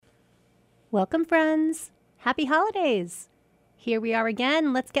Welcome, friends. Happy holidays. Here we are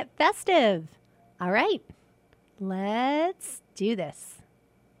again. Let's get festive. All right, let's do this.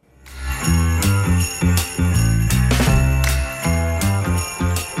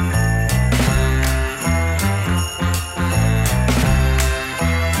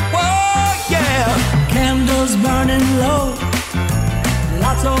 Oh, yeah. Candles burning low.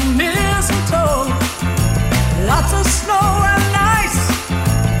 Lots of mistletoe. Lots of snow and ice.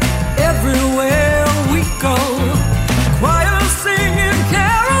 Everywhere we go, choir singing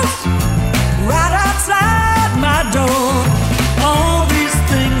carols right outside my door. All these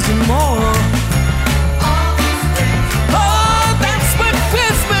things and more. Oh, that's what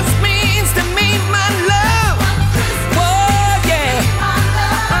Christmas means to me, my love. Oh, yeah.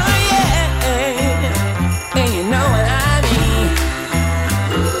 Oh, yeah. And you know what I mean.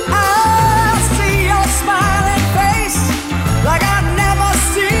 I see your smiling face like I never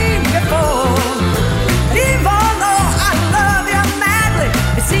seen before. Even though I love you madly,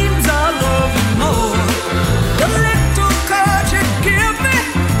 it seems I love you more. The little courage you give me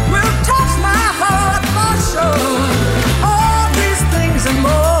will touch my heart for sure. All these things and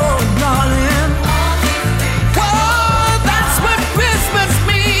more, darling. Oh, that's what Christmas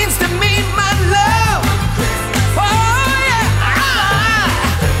means to me, my love. Oh, yeah.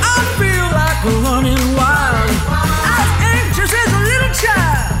 I feel like running wild, as anxious as a little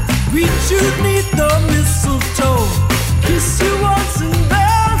child. Reach you neath the mistletoe, kiss you once and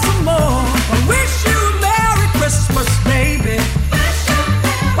then some more. I wish you Merry Christmas, baby.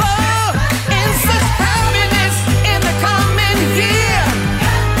 Oh, and such happiness in the coming year.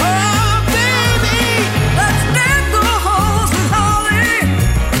 Oh, baby, let's deck the halls with holly,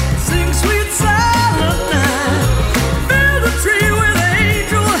 sing sweet silent night, fill the tree with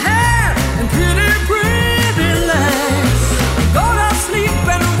angel hair and pretty, pretty lights. Go to sleep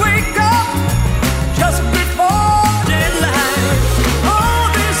and wake up just before daylight.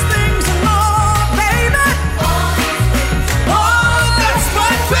 All these things and more, baby. Oh, that's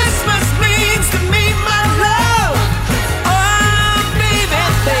what Christmas means to me, my love. Oh, baby,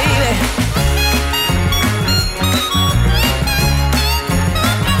 baby.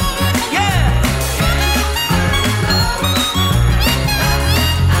 Yeah.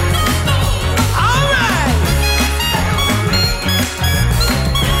 All right.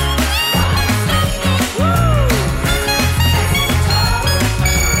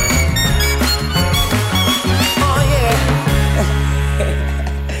 Oh, yeah.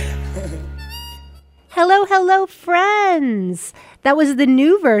 Hello, hello, friends. That was the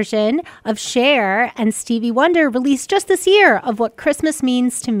new version of Cher and Stevie Wonder released just this year of What Christmas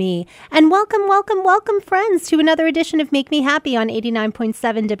Means to Me. And welcome, welcome, welcome, friends, to another edition of Make Me Happy on 89.7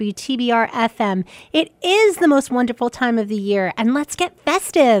 WTBR FM. It is the most wonderful time of the year, and let's get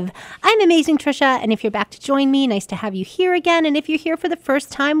festive. I'm Amazing Trisha, and if you're back to join me, nice to have you here again. And if you're here for the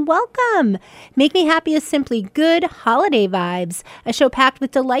first time, welcome. Make Me Happy is simply good holiday vibes, a show packed with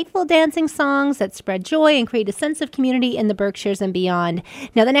delightful dancing songs that spread joy and create a sense of community in the Berkshires and beyond.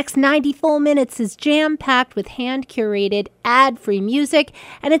 Now, the next 90 full minutes is jam-packed with hand-curated, ad-free music,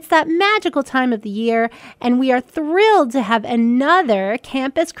 and it's that magical time of the year, and we are thrilled to have another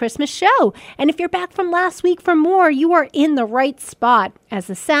campus Christmas show. And if you're back from last week for more, you are in the right spot, as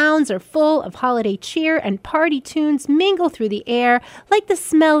the sounds are full of holiday cheer and party tunes mingle through the air like the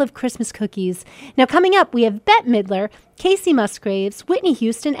smell of Christmas cookies. Now, coming up, we have Bette Midler, Casey Musgraves, Whitney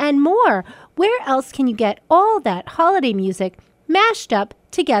Houston, and more. Where else can you get all that holiday music mashed up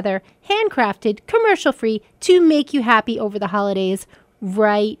together, handcrafted, commercial-free to make you happy over the holidays?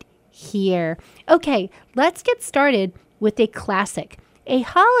 Right here. Okay, let's get started with a classic, a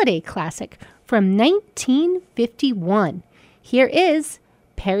holiday classic from 1951. Here is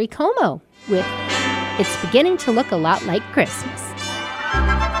Perry Como with It's Beginning to Look a Lot Like Christmas.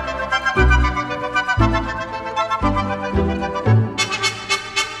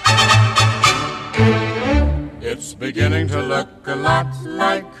 It's beginning to look a lot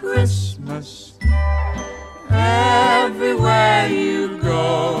like Christmas everywhere you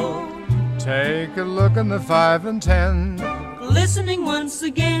go. Take a look in the 5 and 10, Glistening once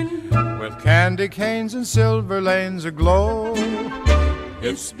again. with candy canes and silver lanes aglow.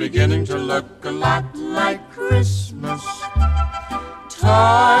 It's beginning to look a lot like Christmas.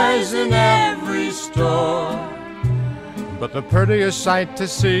 Toys in every store. But the prettiest sight to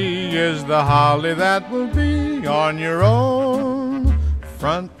see is the holly that will be on your own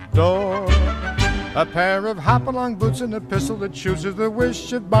front door. A pair of hop-along boots and a pistol that shoots is the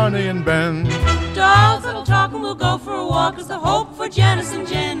wish of Barney and Ben. Dolls that'll talk and we'll go for a walk is the hope for Janice and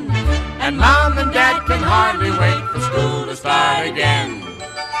Jen. And Mom and Dad can hardly wait for school to start again.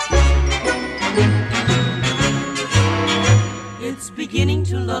 beginning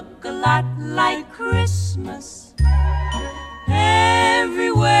to look a lot like Christmas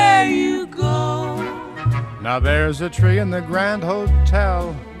everywhere you go. Now there's a tree in the Grand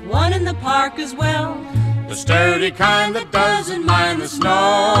Hotel, One in the park as well, the sturdy kind that doesn't mind the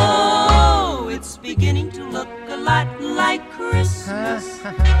snow. It's beginning to look a lot like Christmas.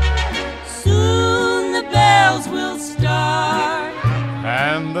 Soon the bells will start,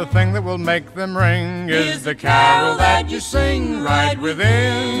 and the thing that will make them ring is the carol that you sing right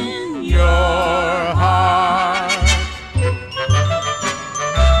within your heart.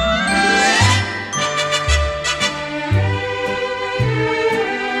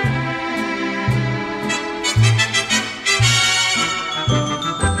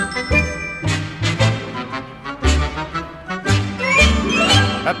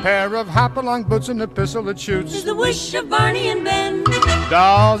 A pair of hop-along boots and a pistol that shoots is the wish of Barney and Ben,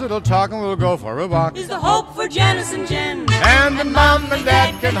 dolls that'll talk and we'll go for a walk, is the hope for Janice and Jen, and the mom and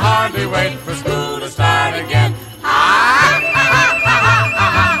dad can hardly wait for school to start again.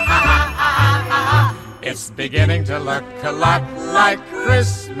 It's beginning to look a lot like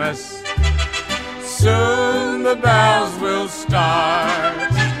Christmas. Soon the bells will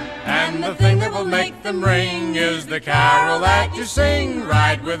start, and the thing that will make them ring is the carol that you sing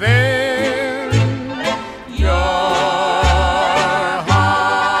right within your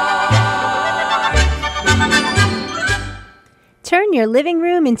heart. Turn your living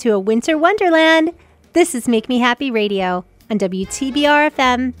room into a winter wonderland. This is Make Me Happy Radio on WTBR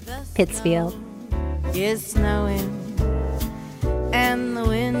FM, Pittsfield. It's snowing and the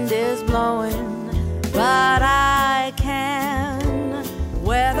wind is blowing, but I can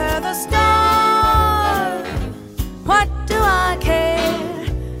weather the storm. What do I care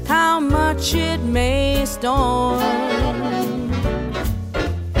how much it may storm?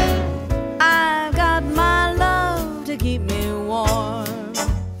 I've got my love to keep me warm.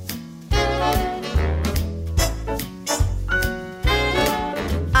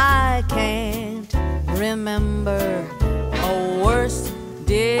 I can't remember a worse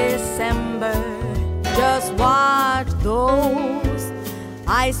December. Just watch those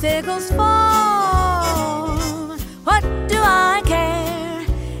icicles fall. What do I care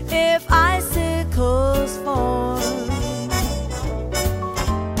if icicles fall?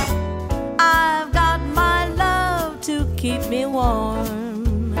 I've got my love to keep me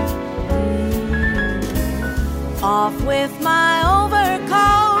warm. Off with my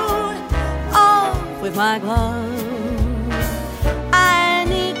overcoat, off with my gloves. I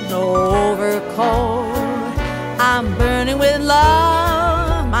need no overcoat, I'm burning with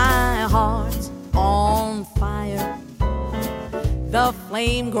love. My heart's on fire, the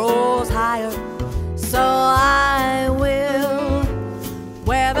flame grows higher, so I will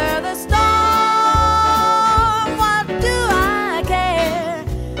weather the storm. What do I care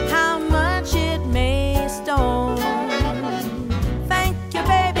how much it may storm? Thank you,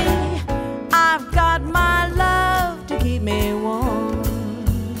 baby, I've got my love to keep me warm.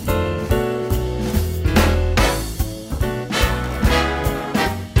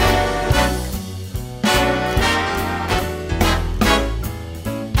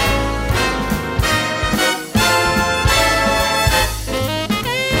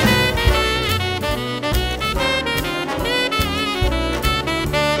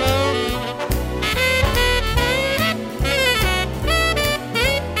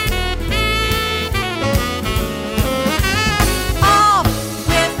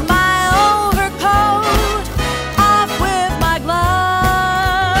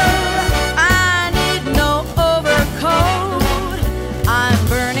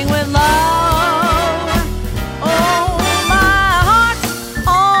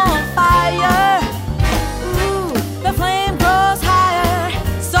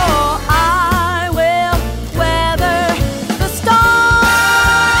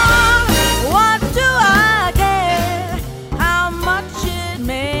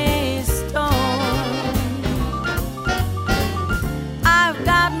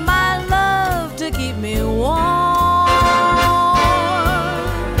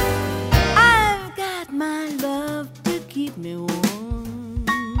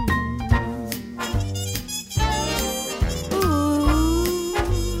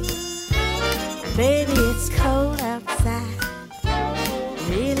 Baby, it's cold outside,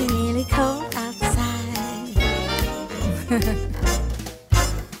 really, really cold outside.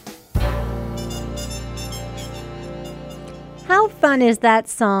 How fun is that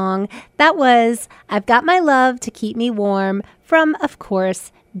song? That was I've Got My Love to Keep Me Warm from, of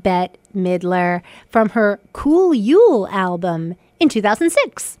course, Bette Midler from her Cool Yule album in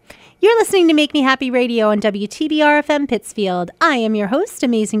 2006. You're listening to Make Me Happy Radio on WTBR FM Pittsfield. I am your host,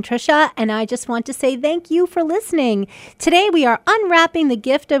 Amazing Trisha, and I just want to say thank you for listening. Today we are unwrapping the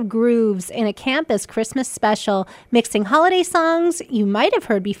gift of grooves in a campus Christmas special, mixing holiday songs you might have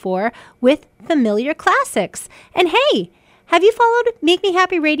heard before with familiar classics. And hey, have you followed Make Me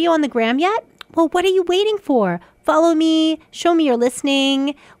Happy Radio on the gram yet? Well, what are you waiting for? Follow me, show me you're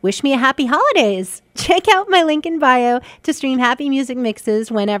listening, wish me a happy holidays. Check out my link in bio to stream happy music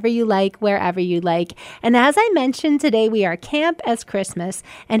mixes whenever you like, wherever you like. And as I mentioned, today we are Camp as Christmas.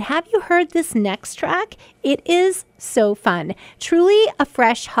 And have you heard this next track? It is so fun. Truly a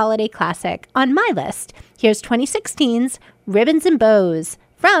fresh holiday classic on my list. Here's 2016's Ribbons and Bows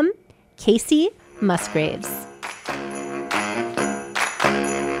from Casey Musgraves.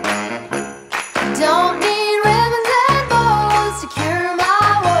 Don't need ribbons and bows to cure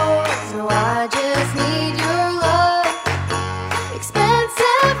my woes. No, I just need your love.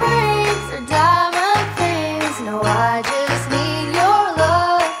 Expensive rings or diamond things. No, I just need your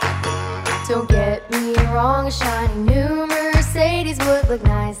love. Don't get me wrong, a shiny new Mercedes would look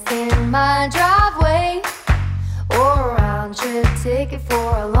nice in my driveway, or a round trip ticket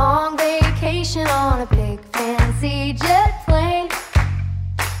for a long vacation on a big fancy jet plane.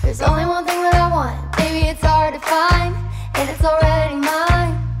 There's only one thing that I want, baby, it's hard to find, and it's already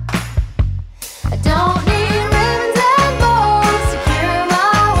mine. I don't need ribbons and bows to cure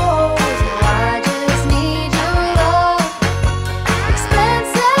my woes. No, I just need your love.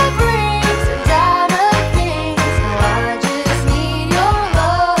 Expensive rings or diamond things. No, I just need your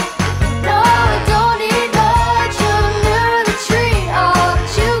love. No, I don't need much under the tree. Oh,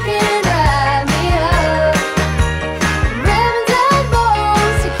 but you can wrap me up. Ribbons and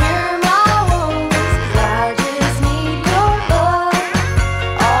bows to cure my woes. 'Cause I just need your love.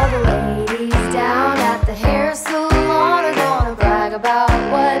 All the ladies down at the hair salon are gonna brag about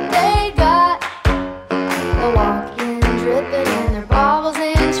what they got. They'll walk in dripping in their baubles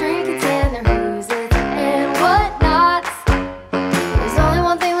and trinkets and their music and whatnots. There's only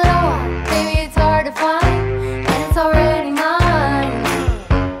one thing that I want, baby, it's hard to find, and it's already mine.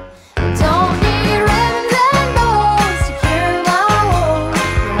 Don't need ribbons and bows to cure my woes.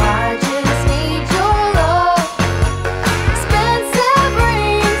 No, I just need your love. Expensive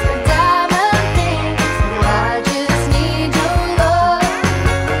rings or diamond things. No, I just need your love.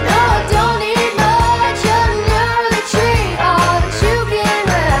 No, I don't need much under the tree. Oh, but you can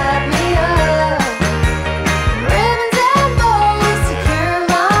wrap me up. Ribbons and bows to cure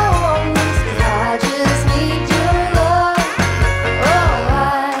my woes. 'Cause I just need your love. Oh,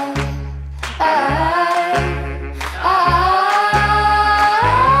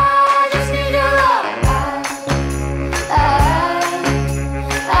 I just need your love.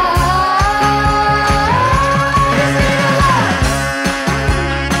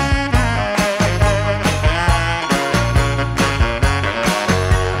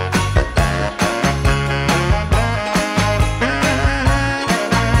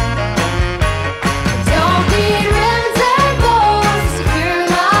 Don't need ribbons and bows to cure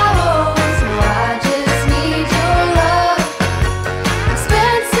my woes. No, I just need your love.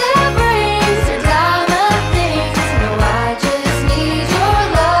 Expensive rings or diamond things. No, I just need your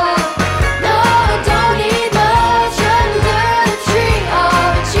love. No, I don't need much under the tree. Oh,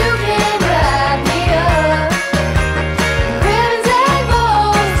 but you can wrap me up. Ribbons and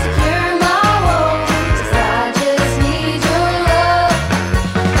bows to cure my woes. 'Cause I just need your love.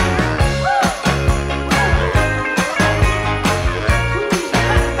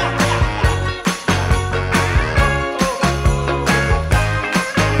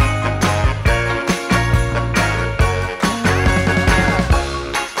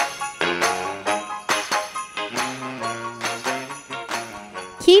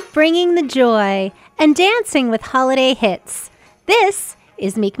 Keep bringing the joy and dancing with holiday hits. This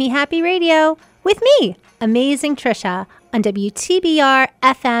is Make Me Happy Radio with me, Amazing Trisha, on WTBR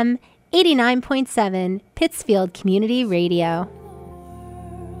FM 89.7 Pittsfield Community Radio.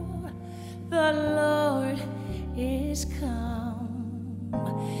 The Lord is come.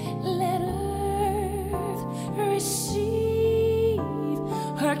 Let earth receive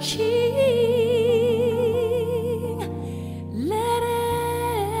her King. Let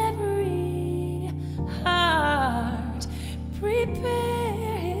every heart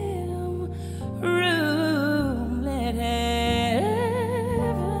prepare him room. Let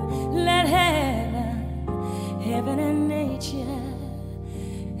heaven and nature,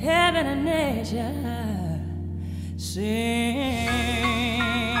 heaven and nature sing.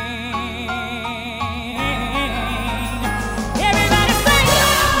 Everybody sing.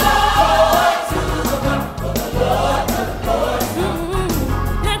 Lord, to the Lord, the Lord, the Lord.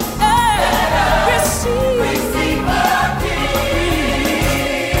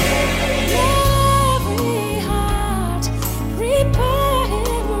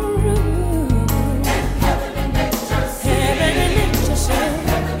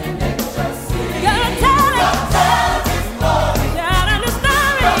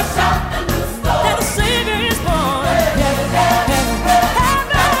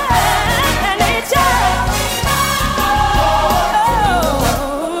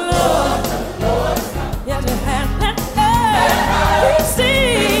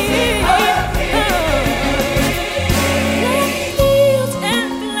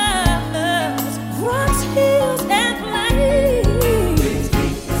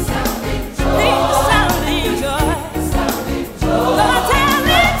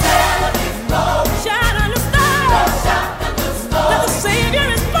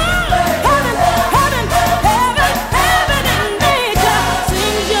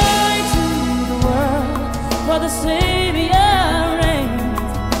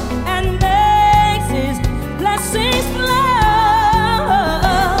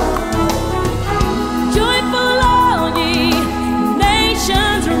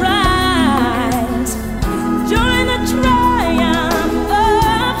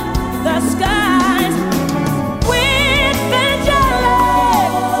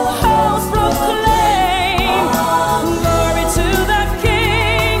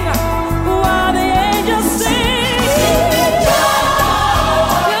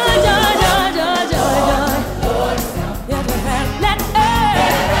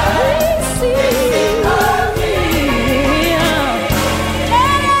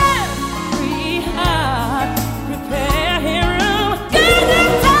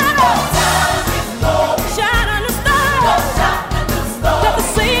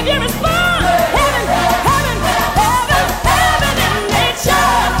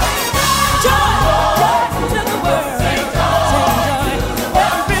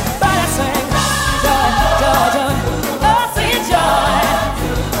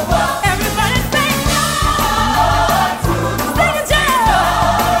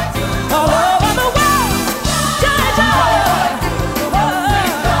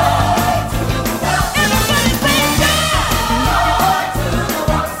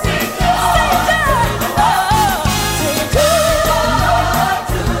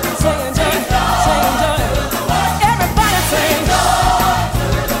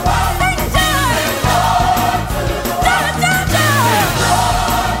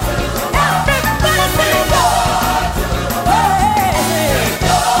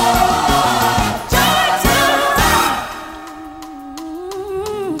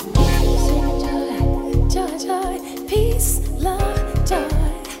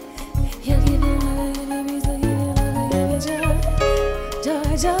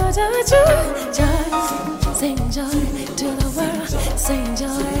 joy, joy, joy. Sing joy to the world. Sing joy.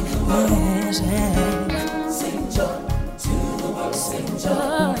 Sing joy to the world. Sing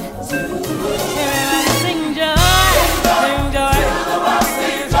joy. Everybody sing joy. Sing joy.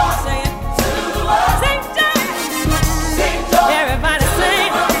 Sing joy. Sing it. Sing joy. Sing joy. Everybody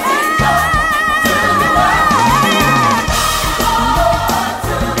sing.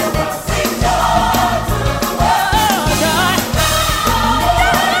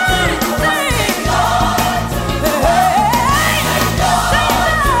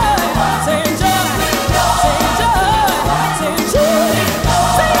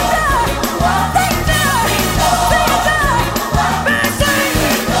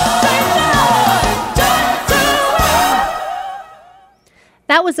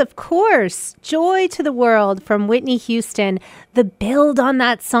 That was, of course, Joy to the World from Whitney Houston. The build on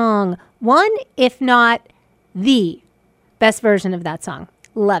that song, one, if not the best version of that song.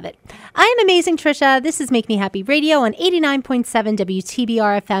 Love it. I am Amazing Trisha. This is Make Me Happy Radio on 89.7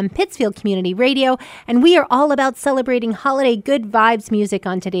 WTBR FM, Pittsfield Community Radio, and we are all about celebrating holiday good vibes music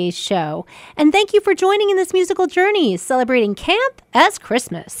on today's show. And thank you for joining in this musical journey, celebrating camp as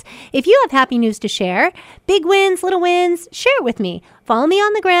Christmas. If you have happy news to share, big wins, little wins, share it with me. Follow me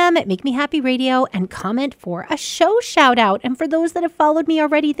on the gram at Make Me Happy Radio and comment for a show shout out. And for those that have followed me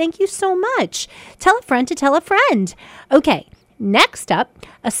already, thank you so much. Tell a friend to tell a friend. Okay. Next up,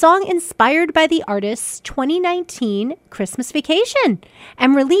 a song inspired by the artist's 2019 Christmas Vacation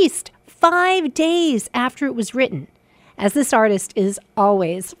and released 5 days after it was written, as this artist is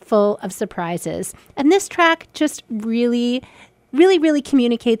always full of surprises. And this track just really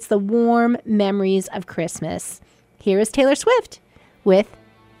communicates the warm memories of Christmas. Here is Taylor Swift with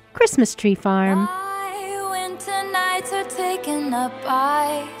Christmas Tree Farm. My winter nights are taken up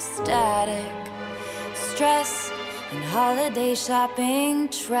by static, stress, and holiday shopping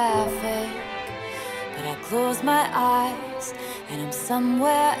traffic. But I close my eyes and I'm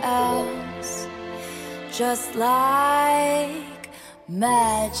somewhere else, just like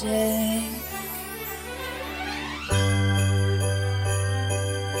magic.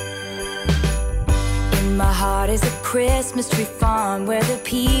 In my heart is a Christmas tree farm where the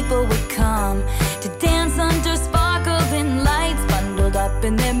people would come to dance under sparkling lights, bundled up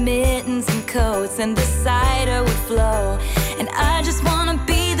in their mittens and coats, and the cider would flow. And I just wanna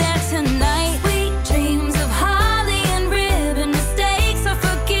be there tonight. Sweet dreams of holly and ribbon, mistakes are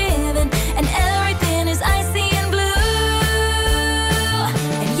forgiven, and everything is icy and blue.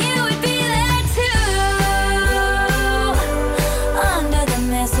 And you would be there too, under the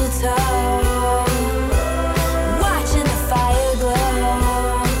mistletoe, watching the fire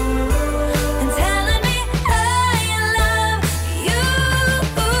glow, and telling me I love you.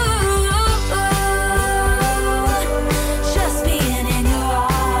 Just being in your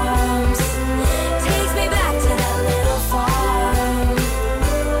arms takes me back to that little farm,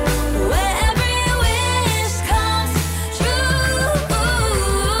 where every wish comes true.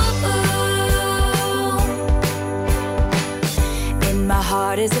 In my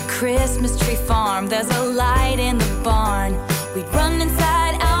heart is a Christmas tree farm. There's a light in the barn. We'd run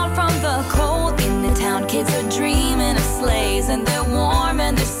inside out from the cold. In the town, kids are dreaming of sleighs, and they're warm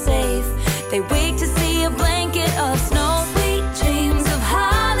and they're safe. They wake to see a blanket of snow. Sweet dreams of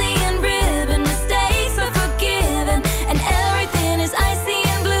holly and ribbon, mistakes are forgiven, and everything is icy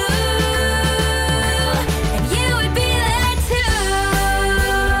and blue. And you would be there too,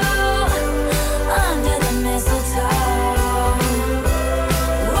 under the mistletoe,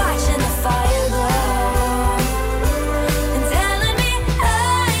 watching the fire glow, and telling me I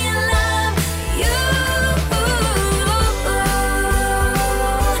love you.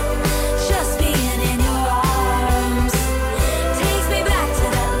 Just being in your arms takes me back to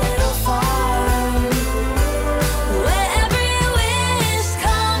that little farm, where every wish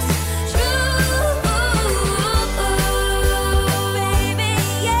comes true, baby,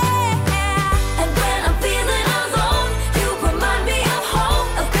 yeah. And when I'm feeling alone, you remind me of home.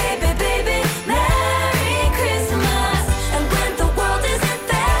 Oh, baby, baby, Merry Christmas. And when the world isn't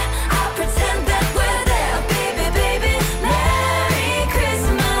there, I pretend that we're there. Oh, baby, baby, Merry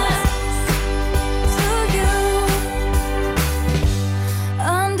Christmas to you,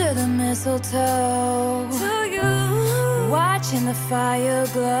 under the mistletoe, to you, watching the fire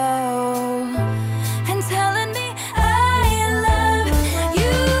glow, and telling me I love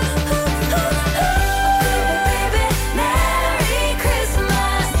you. Oh, baby, baby, Merry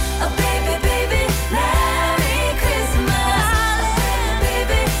Christmas. Oh, baby, baby, Merry Christmas. Oh,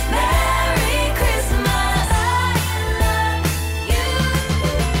 baby, Merry Christmas. I love you.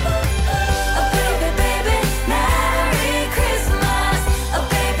 Oh, baby, baby, Merry Christmas. Oh,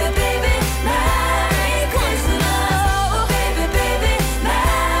 baby,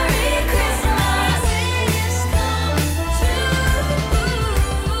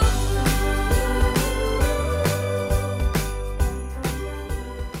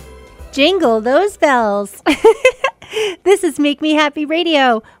 Jingle those bells. This is Make Me Happy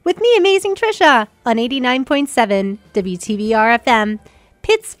Radio with me, Amazing Trisha, on 89.7 WTBR FM,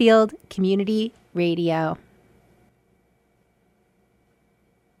 Pittsfield Community Radio.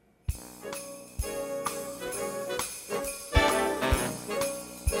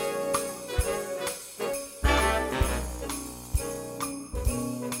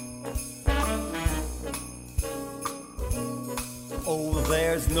 Oh,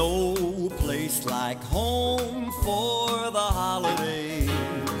 there's no place like home for the holidays.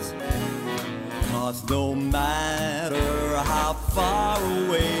 'Cause no matter how far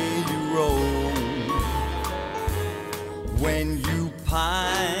away you roam, when you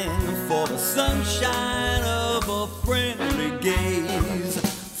pine for the sunshine of a friendly gaze,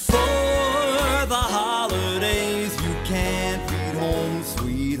 for the holidays you can't beat home,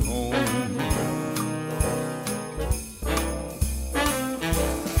 sweet home.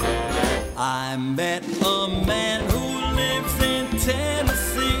 I met a man who lives in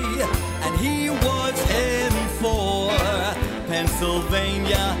Tennessee, and he was heading for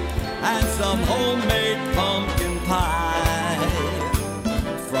Pennsylvania and some homemade pumpkin pie.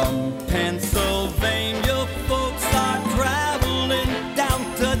 From Pennsylvania, folks are traveling down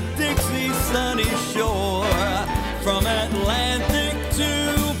to Dixie's sunny shore. From Atlantic to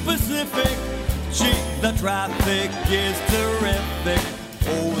Pacific, gee, the traffic is terrific.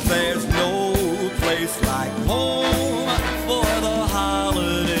 Oh, there's no place like home for the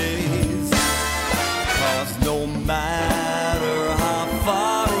holidays. 'Cause no matter how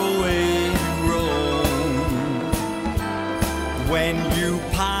far away you roam, when you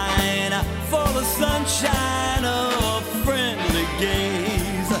pine for the sunshine of a friendly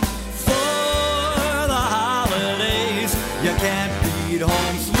gaze, for the holidays, you can't beat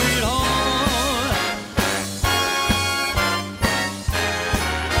home, sweet home.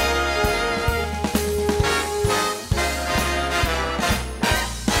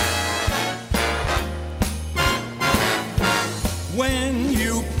 When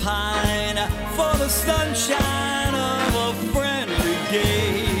you pine for the sunshine of a friendly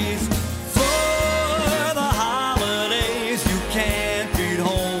gaze, for the holidays you can't beat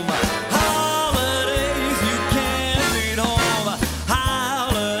home. Holidays you can't beat home.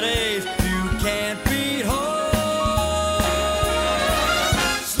 Holidays you can't beat home.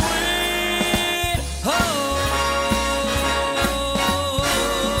 Sweet home.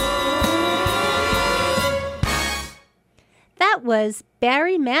 That was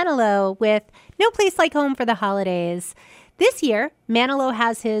Barry Manilow with No Place Like Home for the Holidays. This year, Manilow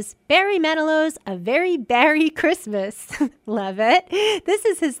has his Barry Manilow's A Very Barry Christmas. Love it. This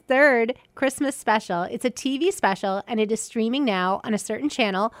is his third Christmas special. It's a TV special, and it is streaming now on a certain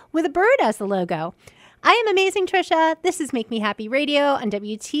channel with a bird as the logo. I am Amazing Trisha. This is Make Me Happy Radio on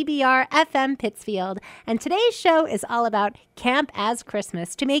WTBR FM Pittsfield. And today's show is all about Camp as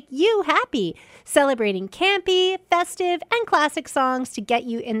Christmas to make you happy, celebrating campy, festive, and classic songs to get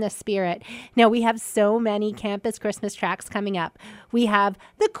you in the spirit. Now, we have so many Camp as Christmas tracks coming up. We have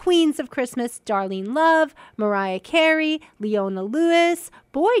the Queens of Christmas, Darlene Love, Mariah Carey, Leona Lewis,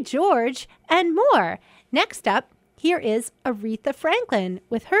 Boy George, and more. Next up, here is Aretha Franklin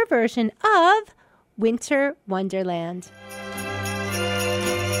with her version of Winter Wonderland.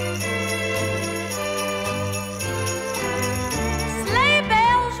 Sleigh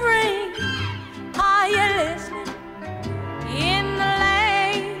bells ring, are you listening? In the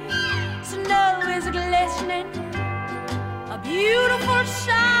lane, snow is glistening, a beautiful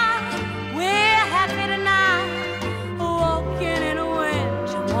sight. We're happy tonight, walking in a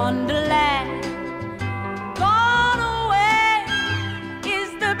winter wonderland. Gone away is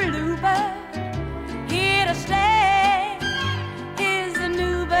the bluebird, here to stay is the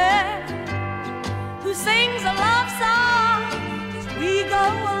new bird who sings a love song as we go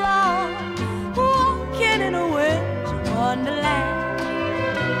along, walking in a winter wonderland.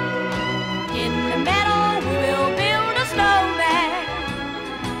 In the meadow we will build a snowman,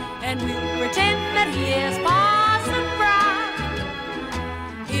 and we'll pretend that he is Parson Brown.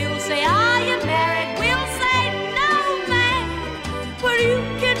 He'll say, are you married? We'll say, no, man, but you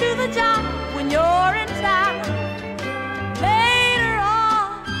can do the job when you're in town. Later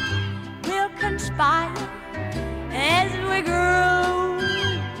on, we'll conspire as we grow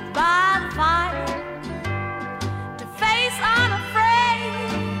by the fire to face unafraid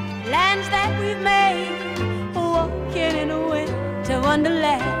lands that we've made, walking in a winter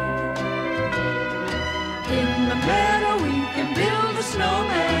wonderland. In the meadow we can build a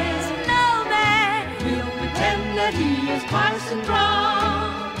snowman. We'll pretend that he is Parson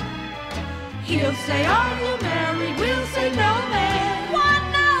Brown. He'll say, are you married? We'll say, no, man. What,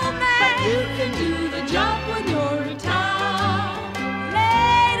 no, man?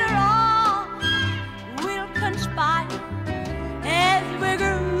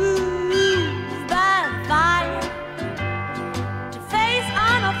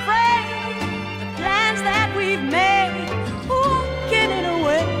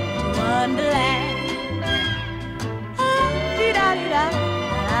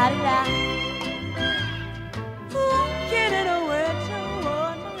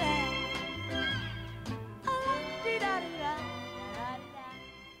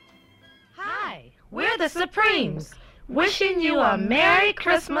 the Supremes, wishing you a Merry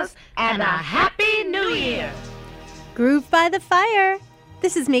Christmas and a Happy New Year. Groove by the Fire.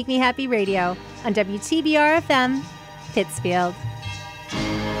 This is Make Me Happy Radio on WTBR FM, Pittsfield.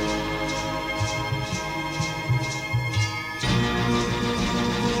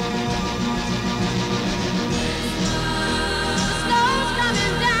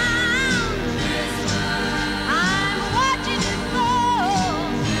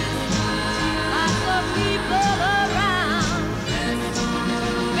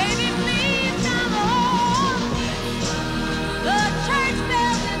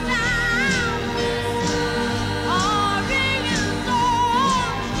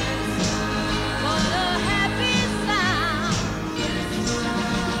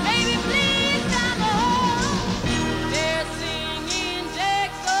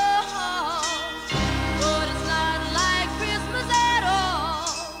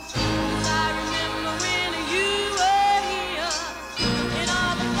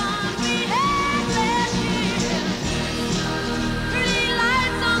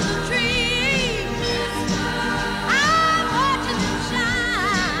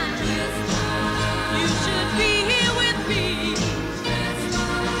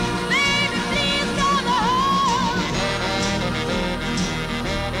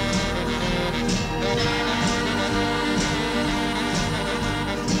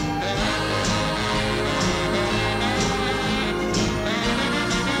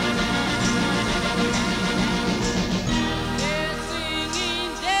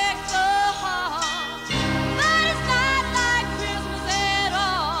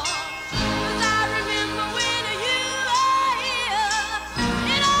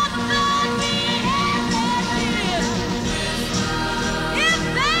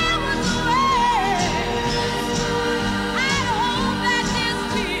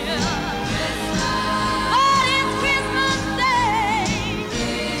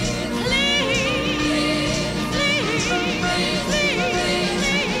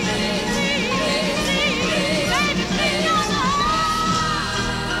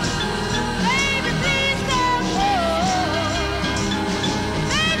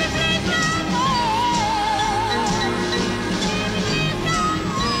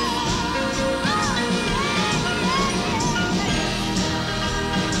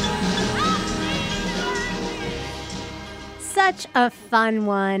 Such a fun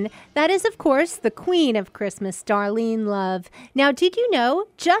one. That is, of course, the Queen of Christmas, Darlene Love. Now, did you know,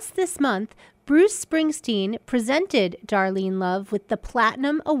 just this month, Bruce Springsteen presented Darlene Love with the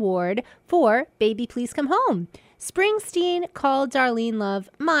Platinum Award for Baby Please Come Home. Springsteen called Darlene Love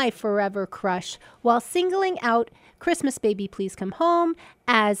my forever crush while singling out Christmas Baby Please Come Home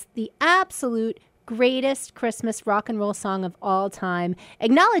as the absolute greatest Christmas rock and roll song of all time,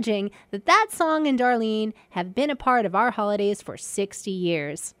 acknowledging that that song and Darlene have been a part of our holidays for 60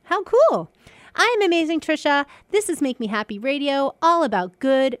 years. How cool! I'm Amazing Trisha. This is Make Me Happy Radio, all about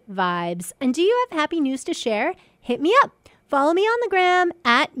good vibes. And do you have happy news to share? Hit me up. Follow me on the gram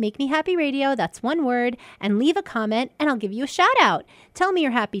at Make Me Happy Radio, that's one word, and leave a comment and I'll give you a shout out. Tell me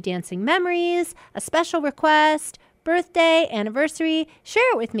your happy dancing memories, a special request, birthday, anniversary,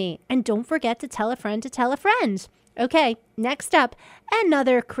 share it with me. And don't forget to tell a friend to tell a friend. Okay, next up,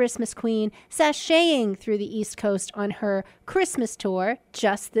 another Christmas queen sashaying through the East Coast on her Christmas tour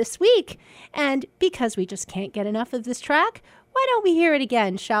just this week. And because we just can't get enough of this track, why don't we hear it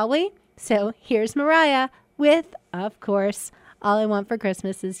again, shall we? So here's Mariah with, of course, All I Want for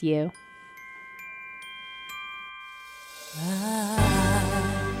Christmas Is You. I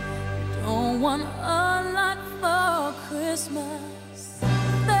don't want a lot for Christmas.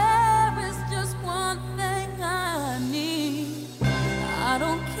 There is just one thing I need. I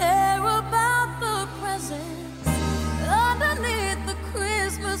don't care about the presents underneath the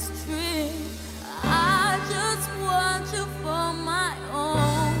Christmas tree. I just want you for my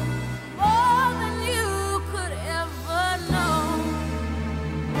own, more than you could ever know.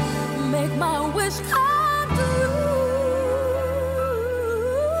 Make my wish come true.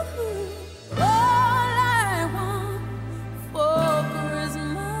 All I want for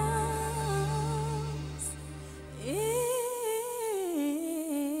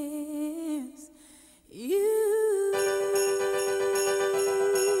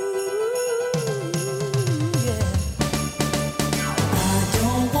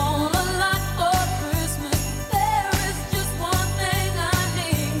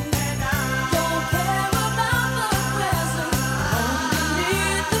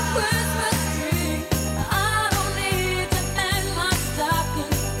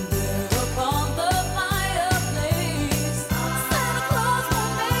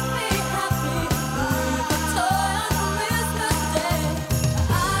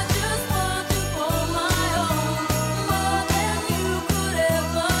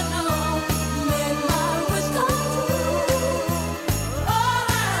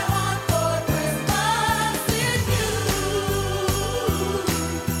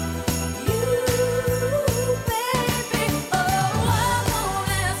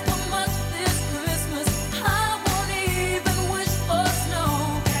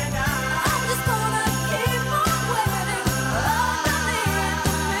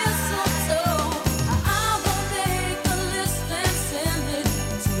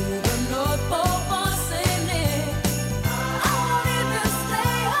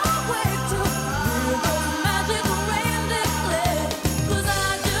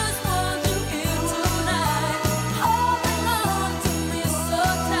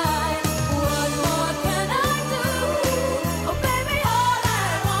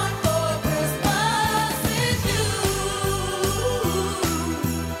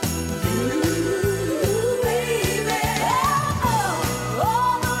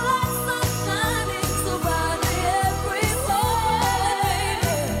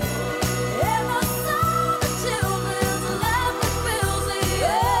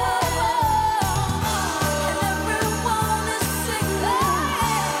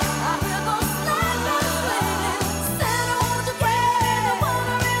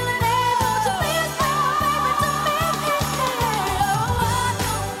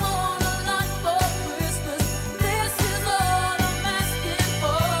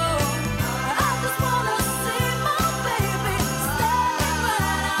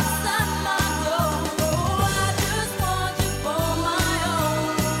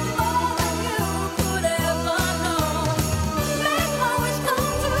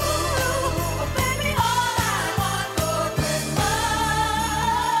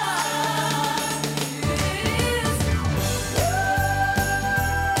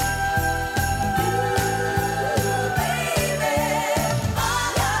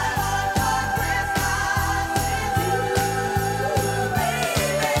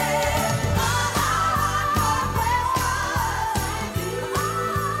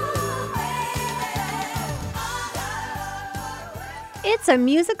It's a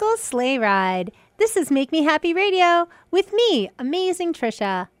musical sleigh ride. This is Make Me Happy Radio with me, Amazing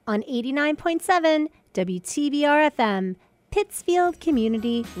Trisha, on 89.7 WTBR FM, Pittsfield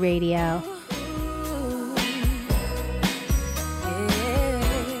Community Radio.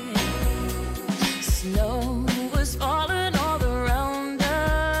 Snow was falling all around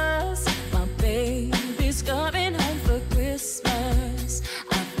us. My baby's coming home for Christmas.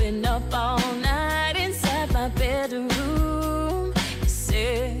 I've been up all night inside my bedroom. He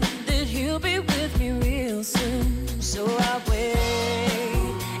said that he'll be with me real soon. So I wait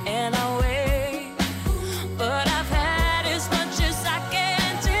and I wait, but I've had as much as I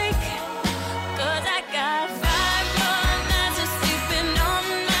can take. 'Cause I got 5 more nights of sleeping on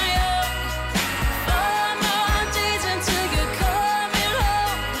my own, 4 more days until you're coming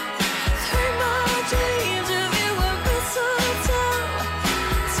home, 3 more dreams of you and mistletoe,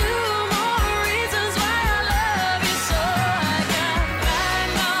 2 more reasons why I love you so. I got 5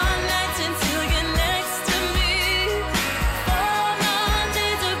 more nights until you're next to me, 4 more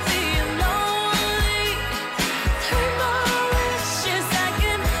days of being lonely, 3 more wishes I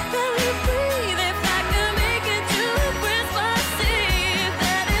can barely breathe if I could make it to Christmas Eve.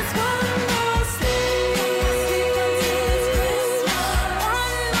 That is one more sleep,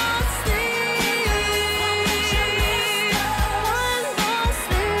 one more sleep,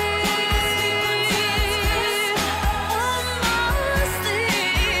 one more sleep.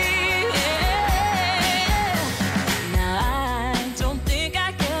 Now I don't think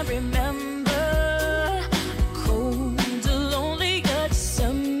I can remember a cold, lonely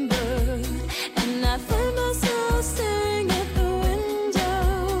December, and I find myself staring at the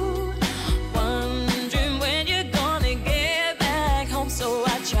window, wondering when you're gonna get back home. So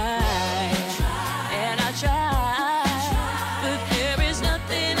I try and I try, but there is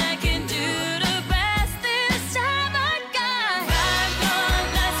nothing I can do to pass this time. I got 5 more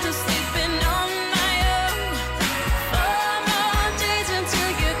nights of sleeping on my own, 4 more days until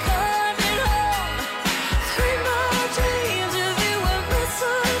you're coming home, 3 more dreams of you and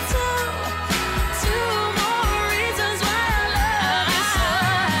mistletoe, 2 more reasons why I love you so.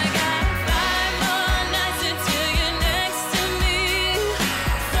 I got 5 more nights until you're next to me,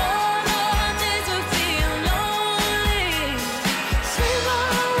 4 more days of being lonely, 3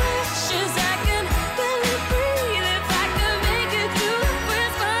 more wishes I can barely breathe if I could make it through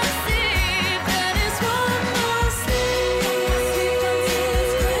Christmas Eve. That is one more sleep, one more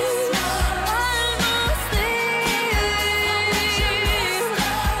sleep, one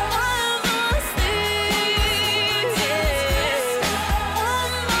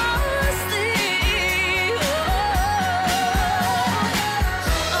more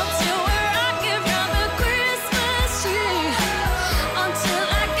until we're rocking round the Christmas tree, until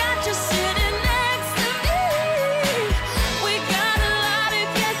I got you sitting next to me. We got a lot of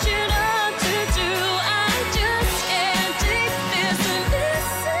catching up to do. I just can't take this and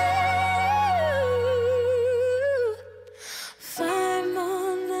listen. 5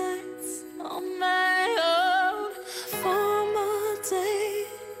 more nights on my own, 4 more days,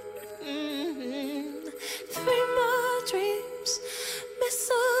 3 more dreams,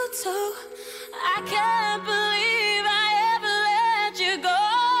 mistletoe. I can't believe I ever let you go.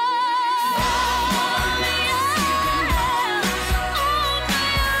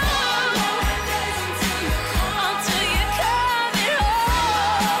 Until you're coming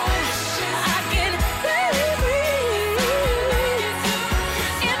home, I can barely breathe.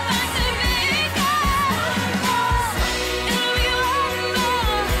 If I could make it, it'll be one more,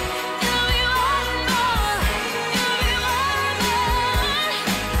 it'll be one more, it'll be one more.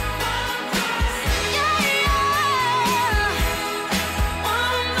 Yeah,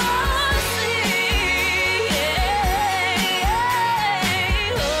 one more sleep.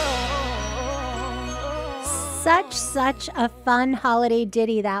 Such a fun holiday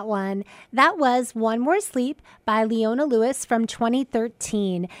ditty, that one. That was One More Sleep by Leona Lewis from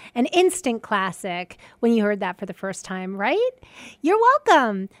 2013. An instant classic when you heard that for the first time, right? You're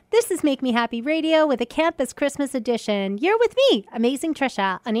welcome. This is Make Me Happy Radio with a Campus Christmas edition. You're with me, Amazing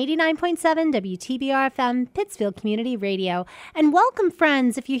Trisha, on 89.7 WTBR FM, Pittsfield Community Radio. And welcome,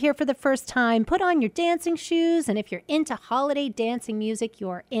 friends. If you're here for the first time, put on your dancing shoes. And if you're into holiday dancing music,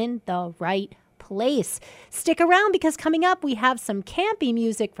 you're in the right place. Stick around because coming up we have some campy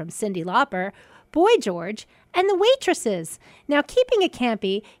music from Cyndi Lauper, Boy George, and the Waitresses. Now, keeping it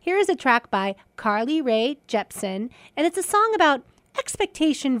campy, here is a track by Carly Rae Jepsen, and it's a song about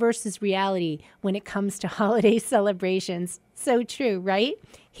expectation versus reality when it comes to holiday celebrations. So true, right?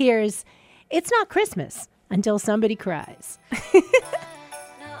 Here's It's Not Christmas Until Somebody Cries. It's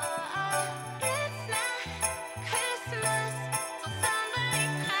not Christmas until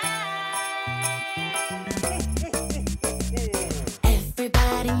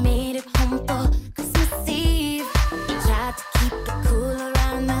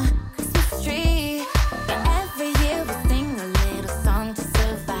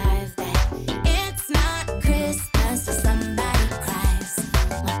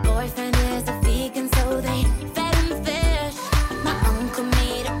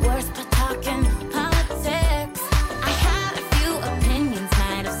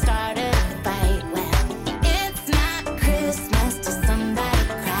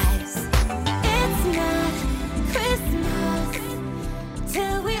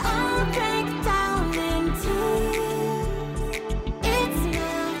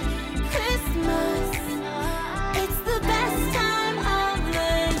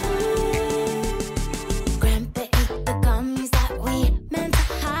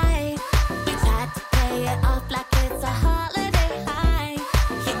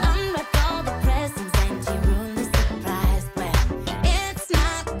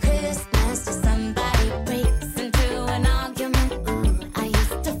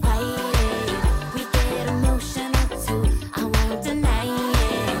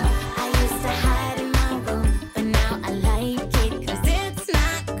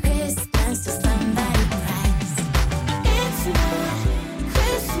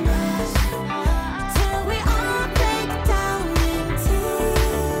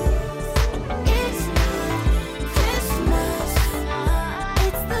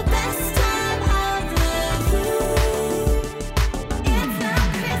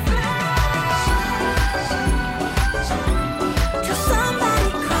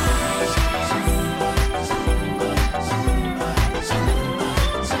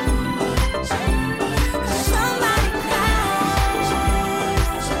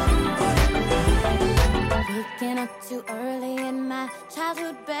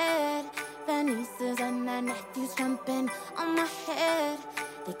childhood bed. The nieces and the nephews jumping on my head.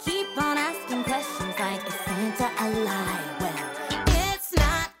 They keep on asking questions like, is Santa alive? Well, it's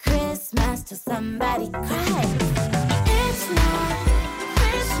not Christmas till somebody cries. It's not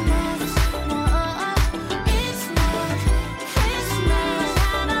Christmas, no. It's not Christmas,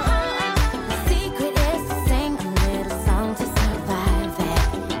 no. The secret is to sing a little song to survive it.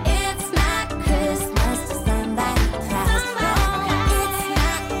 It's not Christmas till somebody cries. It's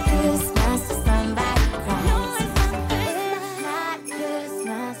not Christmas till somebody cries. It's not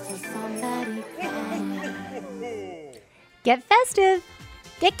Christmas till somebody cries. Get festive.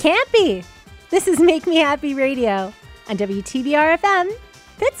 Get campy. This is Make Me Happy Radio on WTBR FM,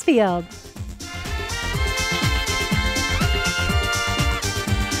 Pittsfield.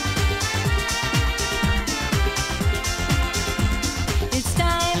 It's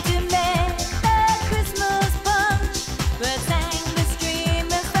time to make the Christmas punch. Let's hang the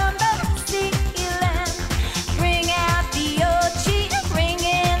streamers from the ceiling. Bring out the old cheer, bring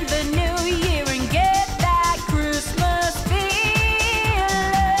in the new year, and get that Christmas feeling.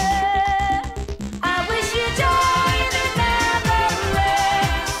 I wish you joy that never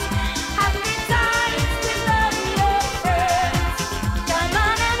ends. Happy times with all your friends. Come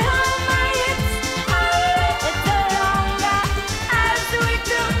on and hold my hips a little longer as we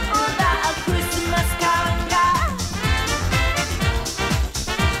do the Christmas conga.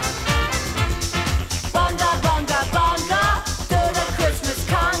 Bonga, bonga, bonga, do the Christmas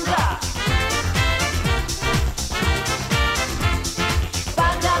conga.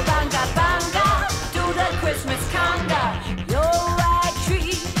 Banga, banga, banga, do the Christmas conga. Your white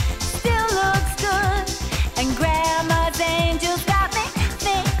tree still looks good, and Grandma's angels got me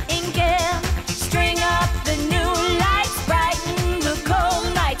thinking. String up the new lights, brighten the cold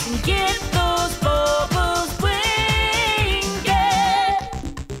nights, and get those bubbles blinking.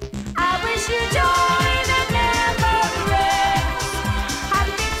 I wish you joy that never ends.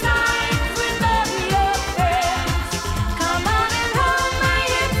 Happy times with all your friends. Come on and hold my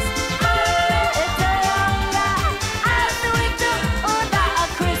hips a little longer as we do the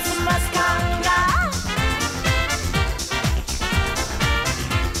Christmas conga.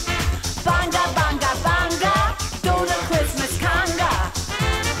 Banga, banga, banga, do the Christmas conga.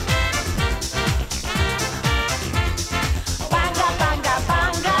 Banga, banga,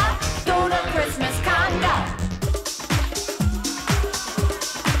 banga, do the Christmas conga.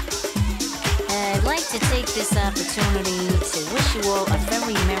 I'd like to take this opportunity to wish you all a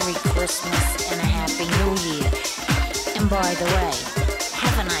very Merry Christmas and a Happy New Year. And by the way,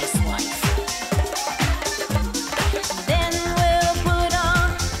 have a nice life. Then we'll put on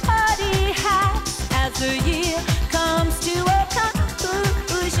party hats as the year comes to a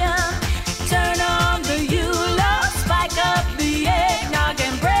conclusion. Turn on the Yule, spike up the eggnog,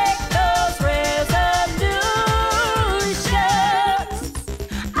 and break those resolutions.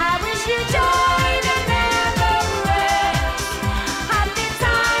 I wish you joy that never ends. Happy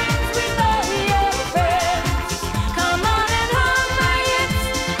times with all your friends. Come on and hold my hips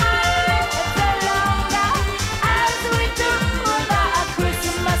a little longer as we do the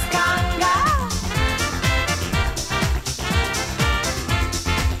Christmas conga.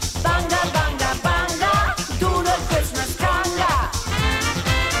 Banga, banga, banga, do the Christmas conga.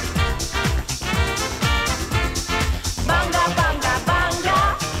 Banga, banga, banga,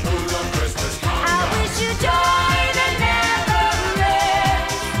 do the Christmas conga. I wish you joy that never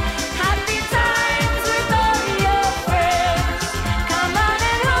ends. Happy times with all your friends. Come on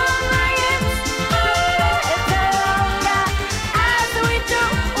and hold my hips a little longer as we do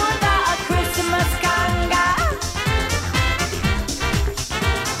the Christmas conga.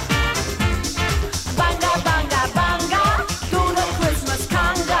 Banga, banga, banga, do the Christmas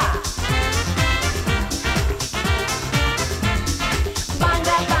conga.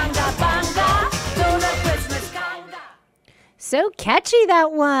 Banga, banga, banga, do the Christmas conga. So catchy,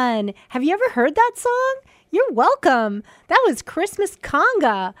 that one. Have you ever heard that song? You're welcome. That was Christmas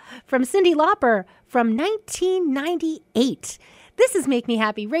Conga from Cyndi Lauper from 1998. This is Make Me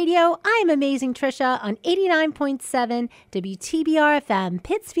Happy Radio. I'm Amazing Trisha on 89.7 WTBR FM,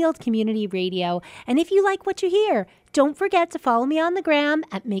 Pittsfield Community Radio. And if you like what you hear, don't forget to follow me on the gram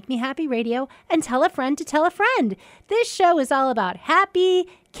at Make Me Happy Radio and tell a friend to tell a friend. This show is all about happy,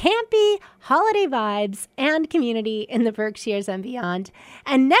 campy, holiday vibes and community in the Berkshires and beyond.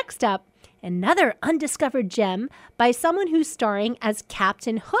 And next up, another undiscovered gem by someone who's starring as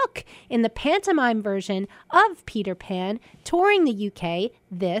Captain Hook in the pantomime version of Peter Pan, touring the UK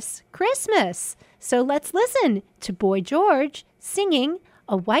this Christmas. So let's listen to Boy George singing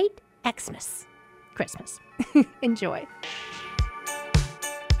A White Xmas. Christmas. Enjoy.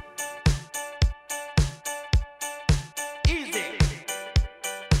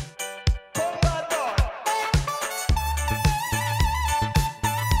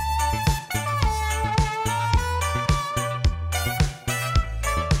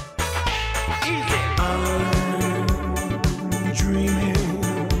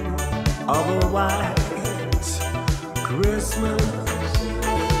 white Christmas,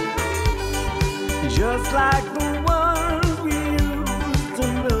 just like the ones we used to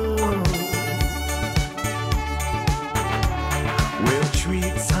know, where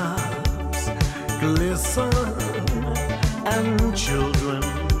treetops glisten and children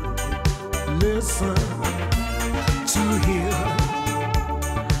listen to hear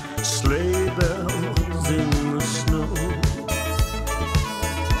sleigh bells in the snow.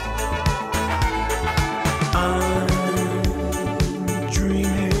 I'm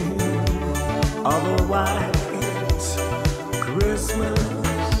dreaming of a white Christmas,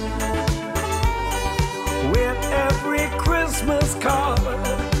 with every Christmas card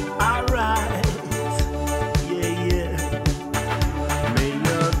I write. Yeah, yeah. May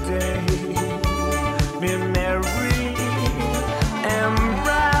your day be merry and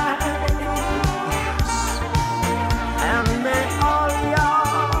bright, and may all your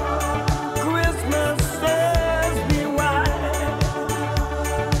Christmases be white.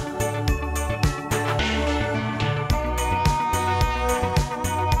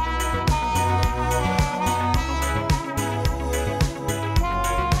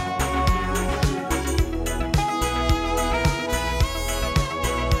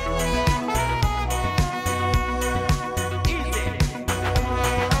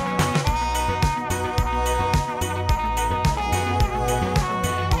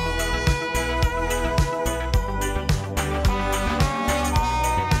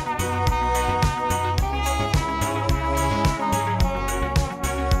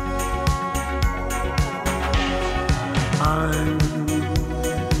 I'm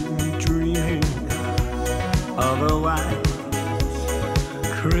dreaming of a white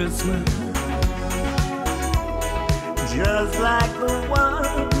Christmas, just like the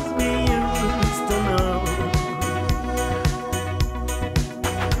ones we used to know,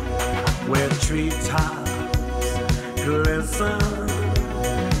 where treetops glisten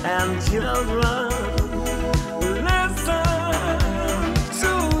and children listen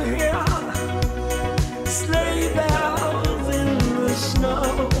to hear sleigh bells in the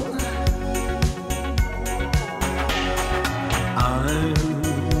snow. I'm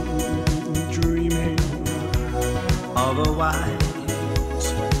dreaming of a white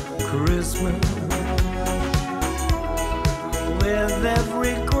Christmas, with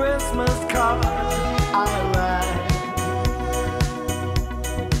every Christmas card I write.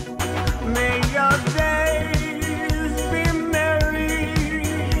 May your days be merry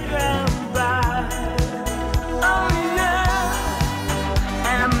and bright. Oh yeah,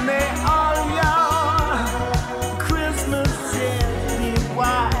 and may all your Christmases be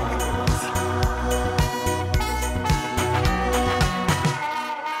white.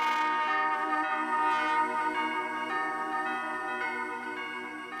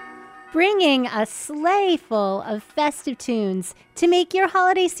 Bringing a sleigh full of festive tunes to make your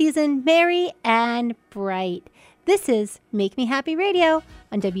holiday season merry and bright. This is Make Me Happy Radio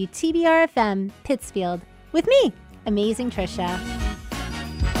on WTBR FM Pittsfield with me, Amazing Trisha.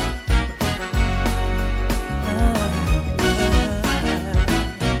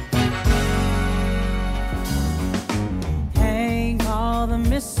 Hang all the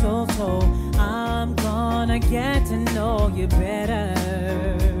mistletoe, I'm gonna get to know you better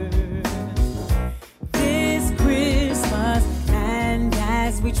this Christmas. And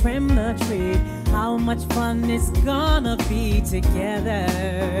as we trim the tree, how much fun it's gonna be together.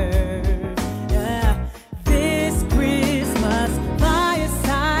 Yeah. This Christmas,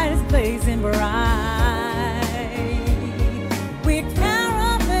 fireside is blazing bright. We're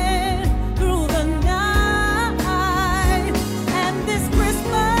caroling through the night, and this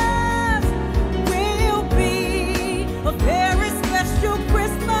Christmas will be a very special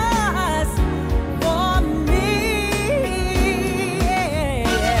Christmas for me.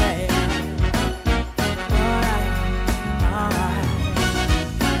 All right.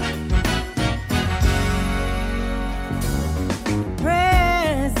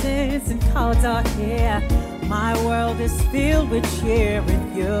 Presents and cards are here. My world is filled with cheer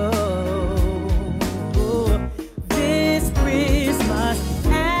with you. This Christmas,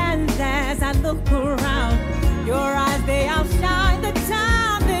 and as I look around, your eyes, they outshine the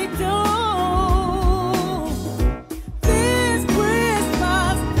time they do. This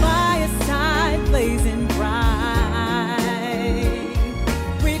Christmas, fireside blazing bright.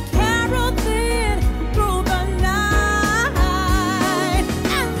 We're caroling through the night,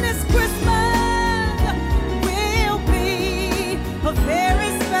 and this Christmas will be a very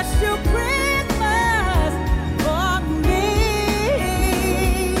special Christmas for me.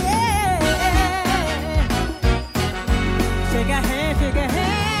 Yeah.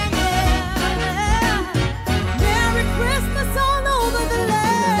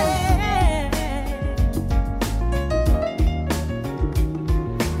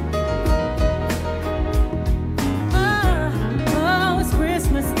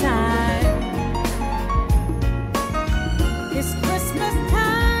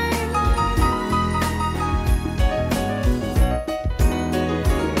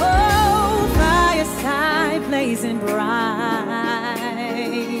 blazing bright.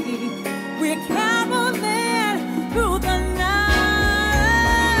 We're caroling through the night.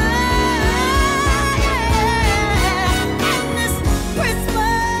 And this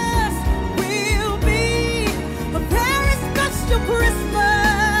Christmas will be a very special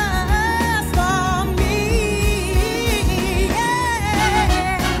Christmas for me.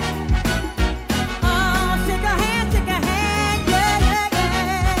 Yeah. Oh, shake a hand, yeah, yeah,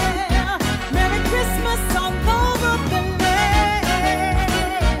 yeah. Merry Christmas all over the land.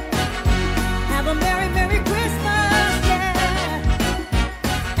 Have a merry, merry Christmas, yeah.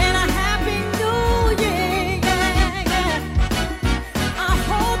 And a happy New Year, yeah, yeah. I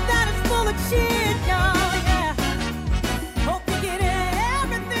hope that it's full of cheer, y'all, yeah. Hope you get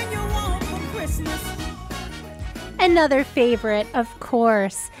everything you want for Christmas. Another favorite, of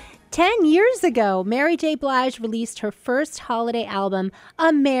course. 10 years ago, Mary J. Blige released her first holiday album,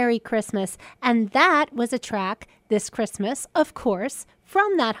 A Merry Christmas, and that was a track, This Christmas, of course,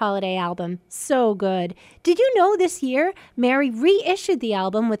 from that holiday album. So good. Did you know this year, Mary reissued the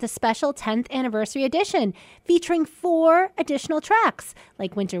album with a special 10th anniversary edition, featuring 4 additional tracks,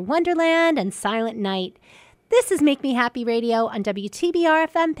 like Winter Wonderland and Silent Night. This is Make Me Happy Radio on WTBR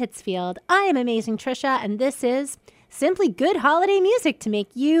FM Pittsfield. I am Amazing Trisha, and this is simply good holiday music to make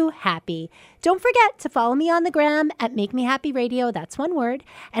you happy. Don't forget to follow me on the gram at Make Me Happy Radio, that's one word.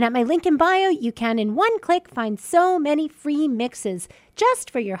 And at my link in bio, you can in one click find so many free mixes just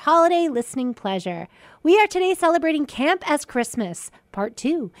for your holiday listening pleasure. We are today celebrating Camp as Christmas, Part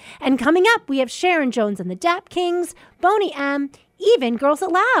 2. And coming up, we have Sharon Jones and the Dap Kings, Boney M, even Girls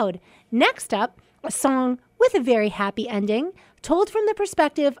Aloud. Next up, a song with a very happy ending, told from the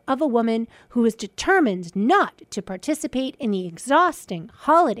perspective of a woman who is determined not to participate in the exhausting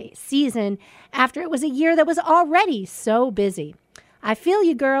holiday season after it was a year that was already so busy. I feel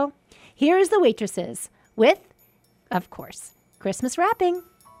you, girl. Here is the Waitresses with, of course, Christmas wrapping.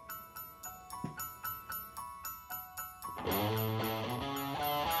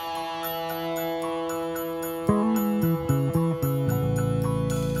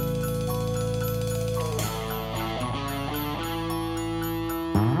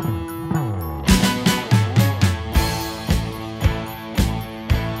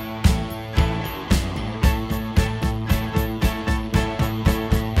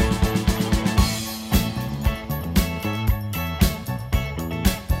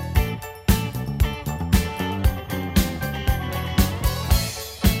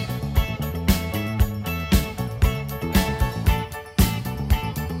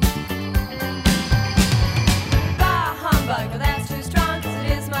 Bah humbug, well that's too strong 'cause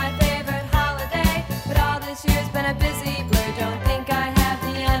it is my favorite holiday. But all this year's been a busy blur. Don't think I have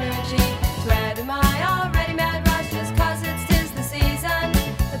the energy to add to my already mad rush just 'cause it's 'tis the season.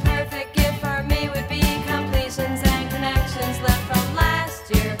 The perfect gift for me would be completions and connections left from last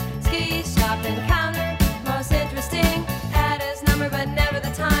year. Ski shop encounter, most interesting. Had his number but never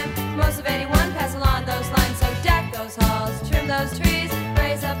the time. Most of 81 pass along those lines. So deck those halls, trim those trees,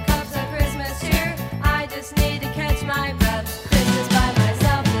 raise up cups of Christmas cheer. I just need to catch my breath. Christmas by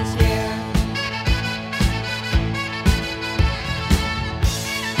myself this year.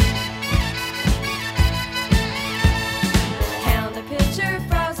 Calendar picture,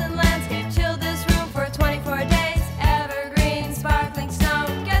 frozen landscape, chill this room for 24 days. Evergreen, sparkling snow,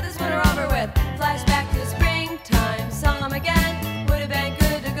 get this winter over with. Flashback to springtime, saw him again. Would have been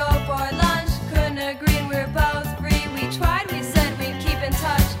good to go for lunch. Couldn't agree, and we're both free. We tried, we said we'd keep in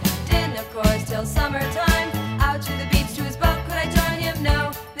touch. Didn't, of course, till summertime. Out to the beach to his boat, could I join him?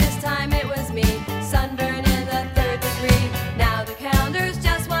 No, this time it was me. Sunburn in the 3rd degree. Now the calendar's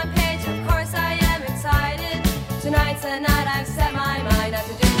just one page. Of course I am excited. Tonight's the night I've set my mind not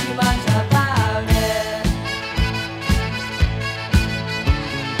to do too much about it.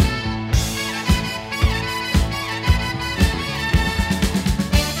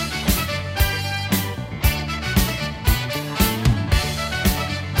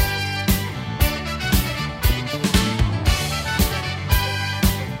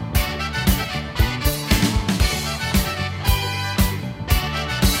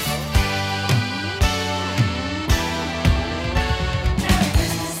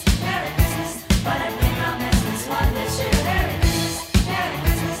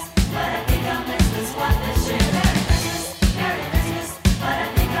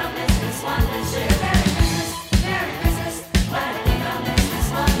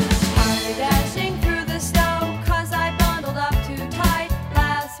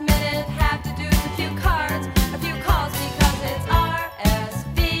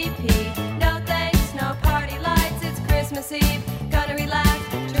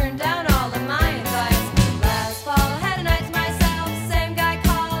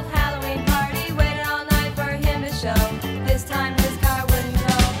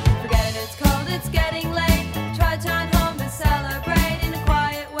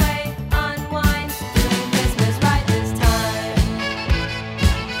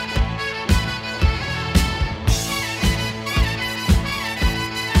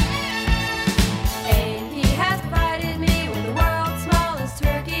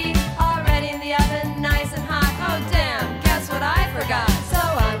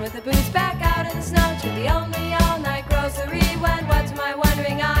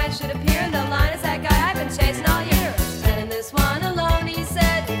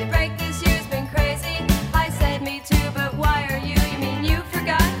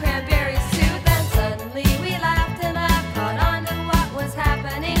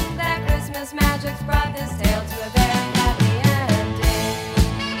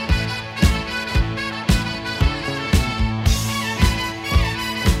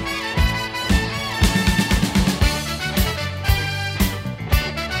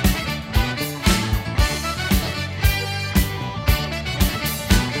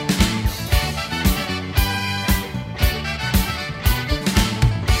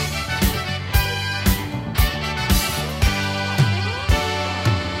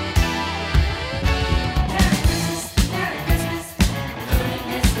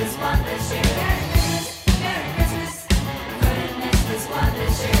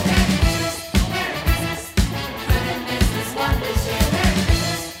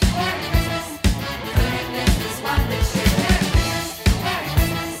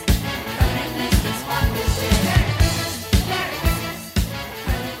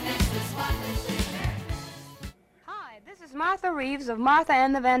 Reeves of Martha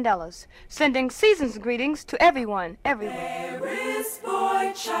and the Vandellas, sending season's greetings to everyone, everywhere. There is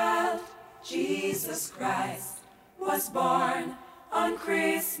boy child, Jesus Christ, was born on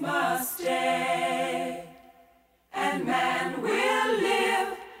Christmas Day. And man will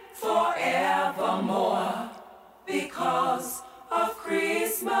live forevermore because of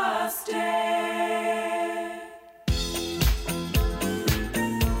Christmas Day.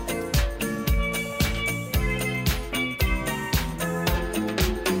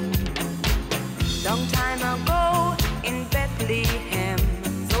 Long time ago in Bethlehem,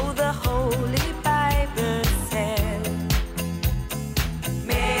 so the Holy Bible said,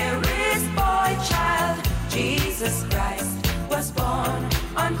 Mary's boy child, Jesus Christ, was born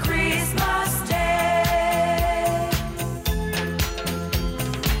on Christmas Day.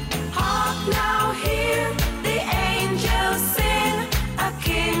 Hark now, hear the angels sing, a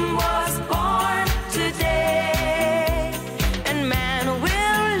king was born today, and man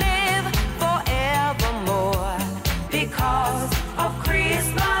will live forevermore because of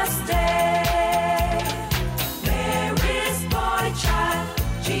Christmas Day. Mary's boy child,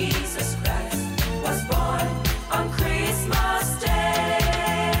 Jesus Christ, was born on Christmas Day.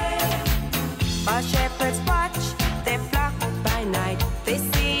 While shepherds watch their flock by night, they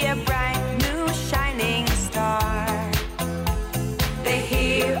see a bright new shining star. They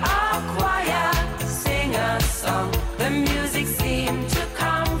hear a choir sing a song, the music seemed to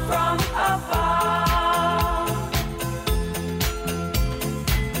come from afar.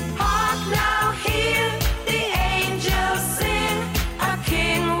 Hark now, hear the angels sing, a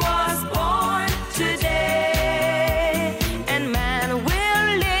king was born today, and man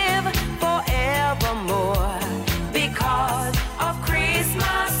will live forevermore because of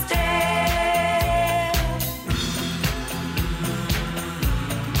Christmas Day.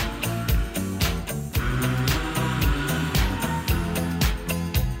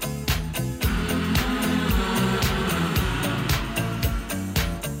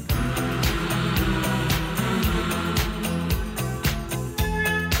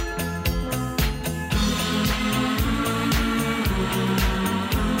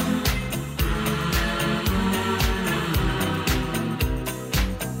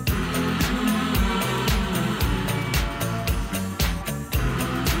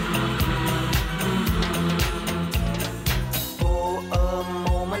 For a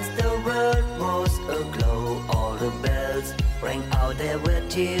moment the world was aglow. All the bells rang out, there were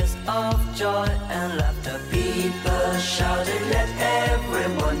tears of joy and laughter. People shouted, let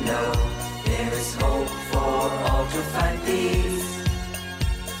everyone know there is hope for all to find peace.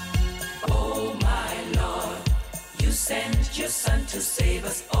 Oh my Lord, you sent your Son to save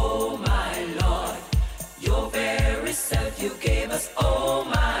us. Oh my Lord, your very self you gave us. Oh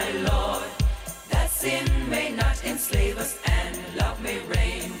my Lord, that sin may not enslave us and love may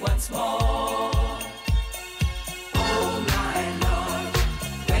reign once more. Oh my Lord,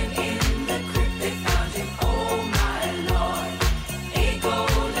 when in the crypt they found him. Oh my Lord, a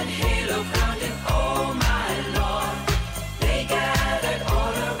golden halo crowned him. Oh my Lord, they gathered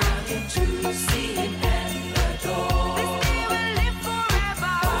all around him to see him and adore.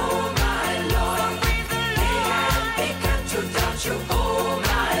 Oh my Lord, they had begun to doubt you. Oh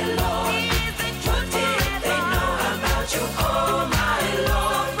my Lord, what did they know about you? Oh my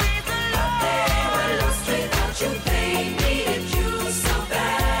Lord, but they were lost without you. They needed you so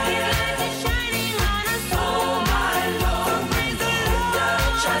bad. Oh my Lord, the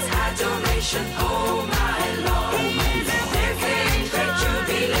church adoration. Oh my Lord, there came great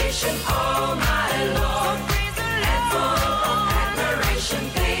jubilation. Oh my Lord, and full of admiration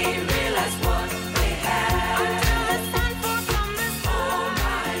they realized what they had. Oh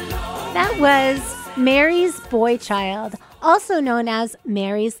my Lord. That was Mary's Boy Child, also known as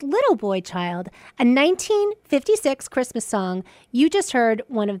Mary's Little Boy Child, a 1956 Christmas song. You just heard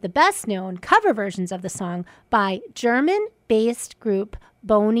one of the best known cover versions of the song by German-based group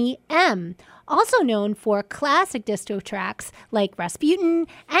Boney M, also known for classic disco tracks like Rasputin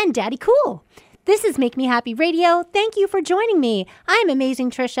and Daddy Cool. This is Make Me Happy Radio. Thank you for joining me. I'm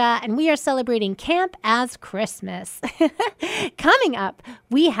Amazing Trisha, and we are celebrating Camp as Christmas. Coming up,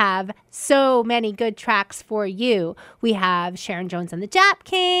 we have so many good tracks for you. We have Sharon Jones and the Jap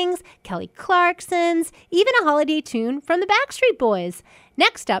Kings, Kelly Clarkson's, even a holiday tune from the Backstreet Boys.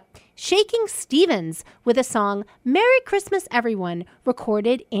 Next up, Shaking Stevens with a song, Merry Christmas Everyone,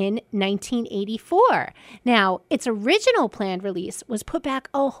 recorded in 1984. Now, its original planned release was put back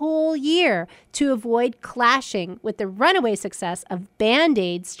a whole year to avoid clashing with the runaway success of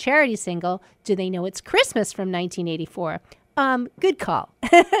Band-Aid's charity single, Do They Know It's Christmas from 1984. Good call.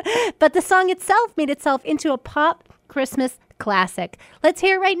 But the song itself made itself into a pop Christmas classic. Let's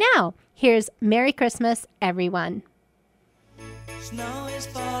hear it right now. Here's Merry Christmas, everyone. Snow is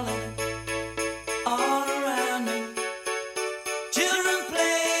falling all around me. Children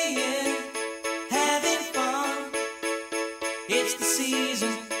playing, having fun. It's the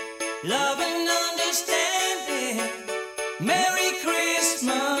season, love and understanding. Merry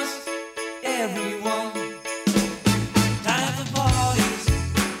Christmas, everyone. Time for parties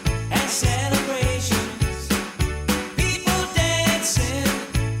and celebrations. People dancing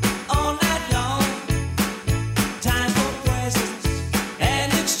all night long. Time for presents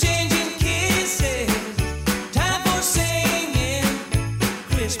and exchanging kisses. Time for singing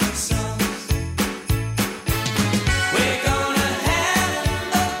Christmas songs. We're gonna have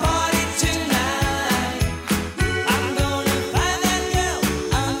a party tonight. I'm gonna find that girl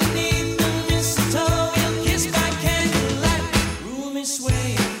underneath the mistletoe. We'll kiss by candlelight. Room is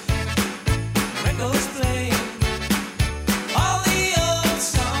swaying, records playing. All the old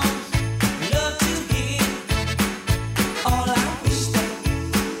songs we love to hear. All I wish that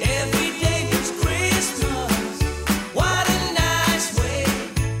every day was Christmas. What a nice way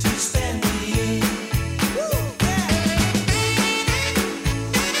to spend the year.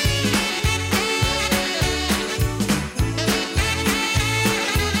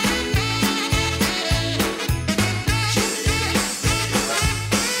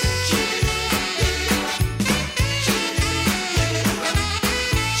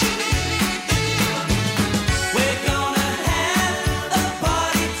 We're gonna have a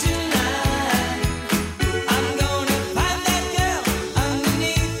party tonight. I'm gonna find that girl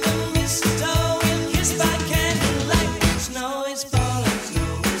underneath the mistletoe. We'll kiss by candlelight. Snow is falling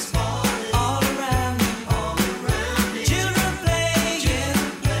all around me. Children playing,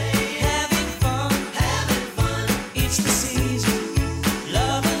 having fun. It's the season,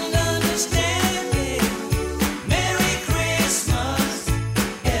 love and understanding. Merry Christmas,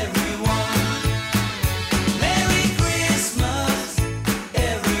 everyone. Merry Christmas,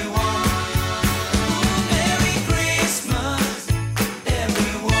 everyone. Merry Christmas,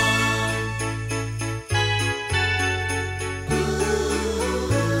 everyone.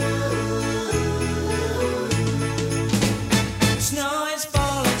 Snow is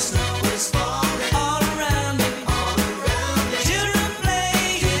falling all around me. Children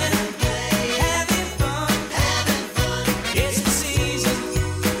playing, having fun. It's the season,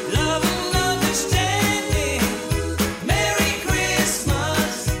 love and understanding. Merry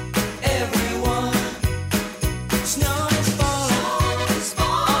Christmas, everyone. Snow is falling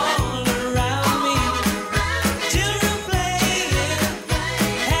all around me. Children playing,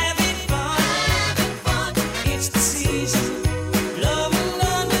 having fun. It's the season, love and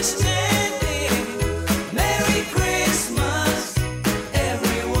understanding. Merry Christmas,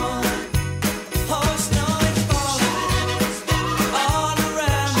 everyone. Oh, snow is falling all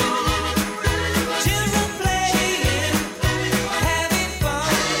around me. Children playing, having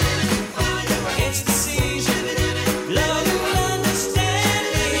fun. It's the season, love and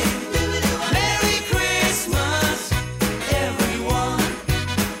understanding. Merry Christmas, everyone.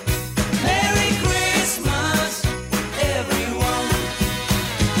 Merry Christmas, everyone.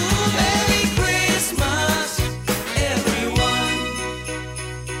 Ooh, Merry Christmas, everyone.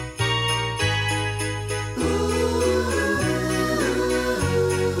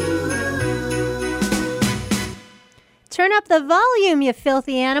 Turn up the volume, you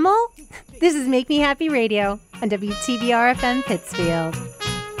filthy animal. This is Make Me Happy Radio on WTBR FM Pittsfield.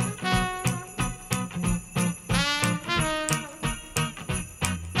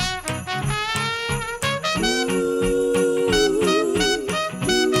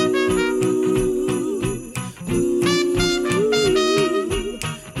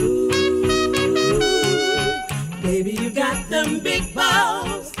 Baby, you got them big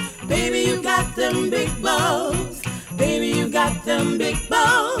balls. Baby, you got them big balls. Baby, you got them big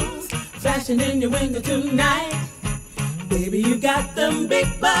balls. Flashing in your window tonight. Baby, you got them big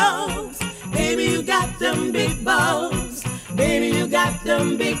balls. Baby, you got them big balls. Baby, you got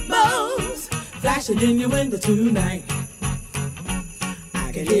them big balls. Flashing in your window tonight.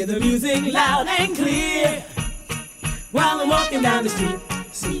 I can hear the music loud and clear while I'm walking down the street.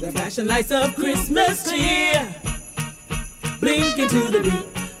 See the flashing lights of Christmas clear, blinking to the beat.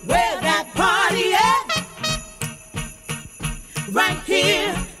 Where that party at? Right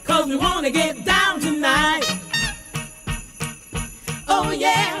here, 'cause we wanna get down tonight. Oh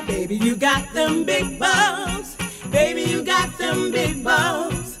yeah, baby, you got them big balls. Baby, you got them big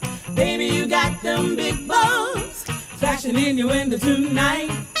balls. Baby, you got them big balls. Flashing in your window tonight.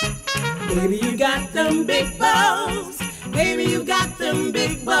 Baby, you got them big balls. Baby, you got them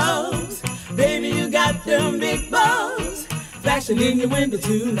big balls. Baby, you got them big balls. flashing in your window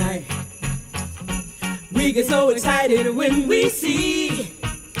tonight. We get so excited when we see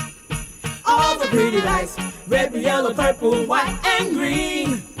all the pretty lights, red, yellow, purple, white, and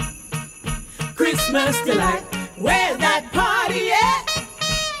green. Christmas delight, where's that party at?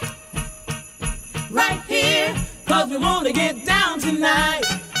 Right here, 'cause we wanna get down tonight.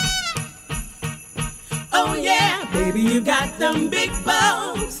 Oh yeah, baby, you got them big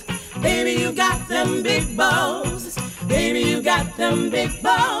balls. Baby, you got them big balls. Baby, you got them big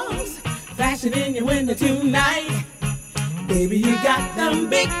balls. Flashing in your window tonight. Baby, you got them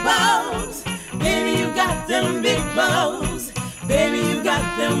big balls. Baby, you got them big balls. Baby, you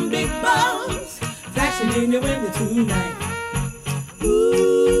got them big balls. Flashing in your window tonight.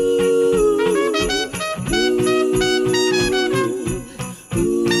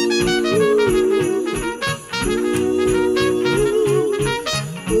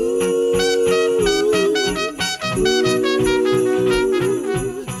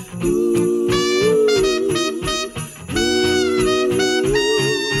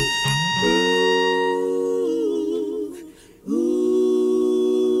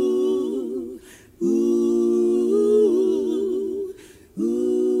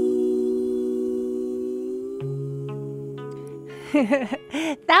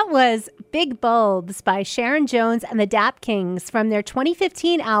 That was Big Bulbs by Sharon Jones and the Dap Kings from their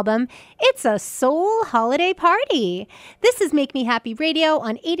 2015 album, It's a Soul Holiday Party. This is Make Me Happy Radio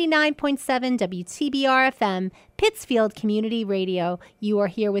on 89.7 WTBR FM, Pittsfield Community Radio. You are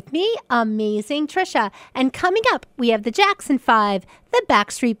here with me, Amazing Trisha. And coming up, we have the Jackson 5, the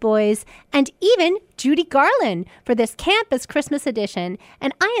Backstreet Boys, and even Judy Garland for this campus Christmas edition.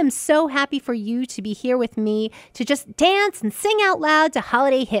 And I am so happy for you to be here with me to just dance and sing out loud to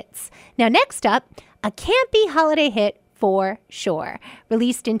holiday hits. Now, next up, a campy holiday hit for sure.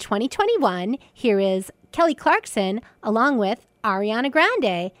 Released in 2021, here is Kelly Clarkson along with Ariana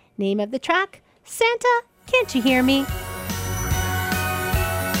Grande. Name of the track, Santa, Can't You Hear Me?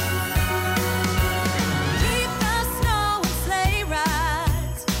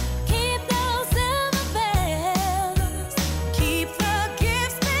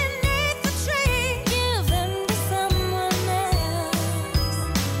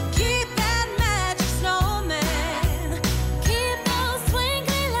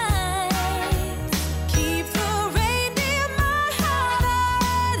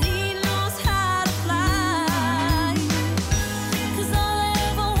 He knows how to fly.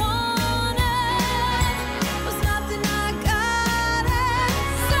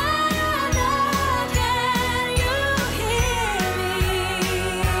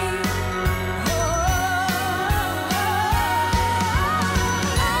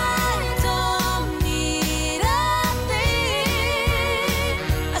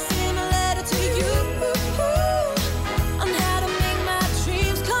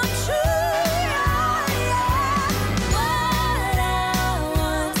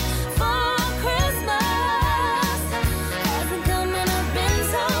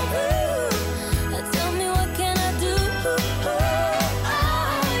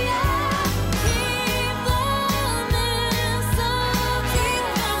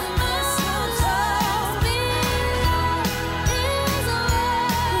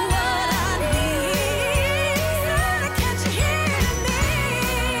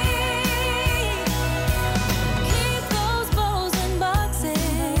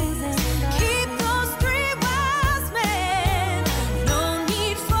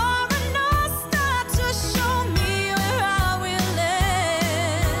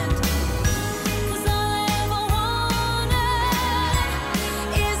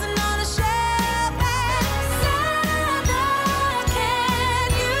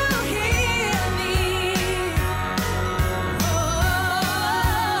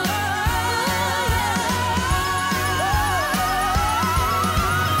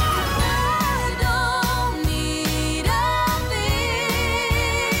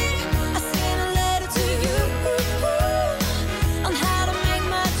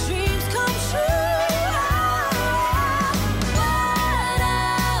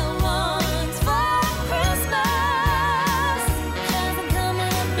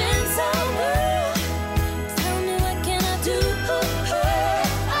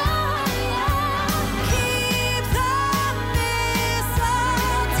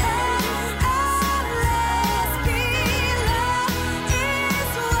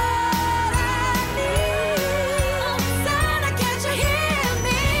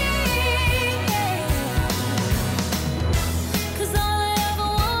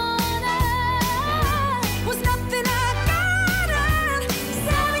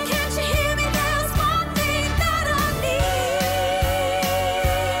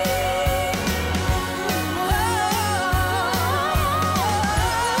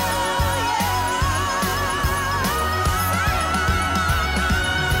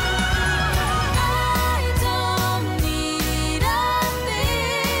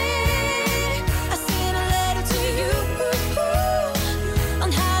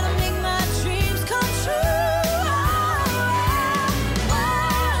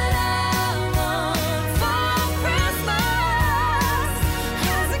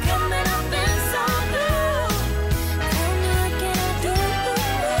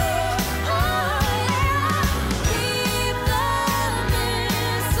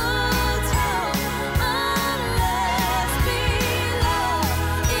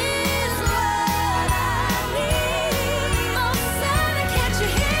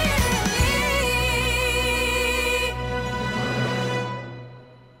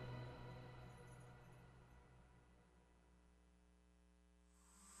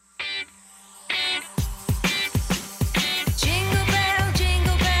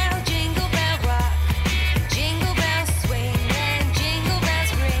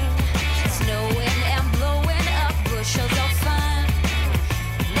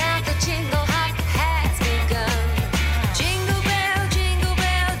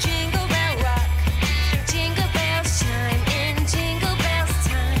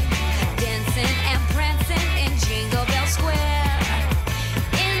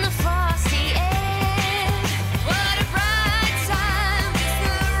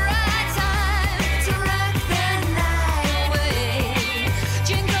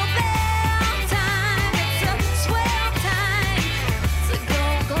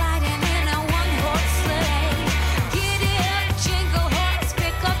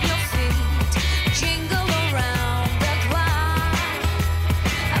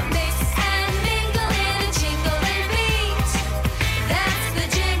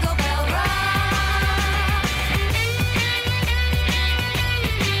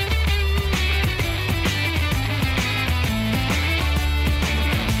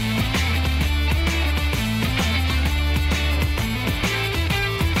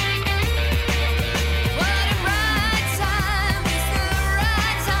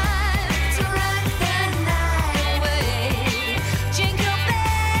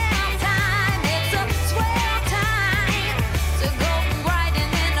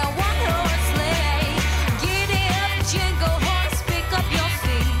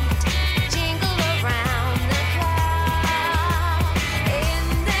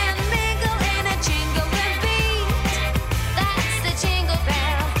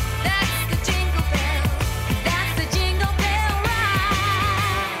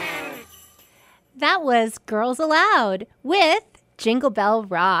 That was Girls Aloud with Jingle Bell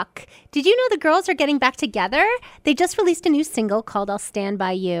Rock. Did you know the girls are getting back together? They just released a new single called I'll Stand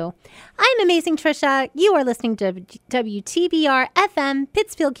By You. I'm Amazing Trisha. You are listening to WTBR FM,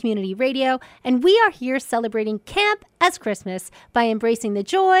 Pittsfield Community Radio, and we are here celebrating camp as Christmas by embracing the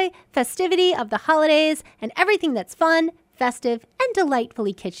joy, festivity of the holidays, and everything that's fun, festive, and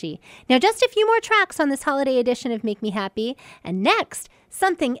delightfully kitschy. Now, just a few more tracks on this holiday edition of Make Me Happy, and next,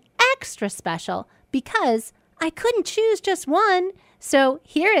 something extra special because I couldn't choose just one. So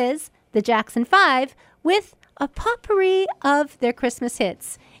here is the Jackson 5 with a potpourri of their Christmas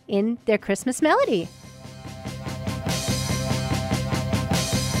hits in their Christmas melody.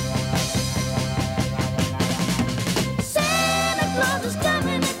 Santa Claus is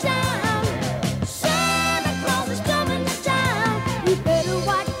coming to town. Santa Claus is coming to town. You better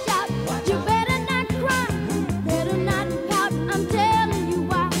watch out. You better not cry. Better not pout. I'm telling you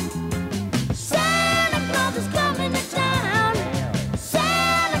why. Santa Claus is coming to town.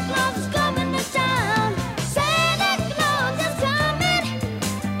 Santa Claus is coming to town. Santa Claus is coming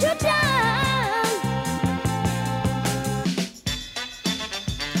to town.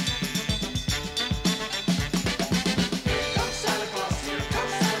 Comes Santa Claus, here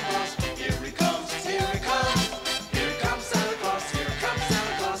comes Santa Claus, here he comes, here he comes. Here comes Santa Claus, here comes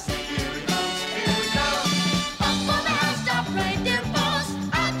Santa Claus, here he comes, here he comes. Up on the housetop, reindeer boss.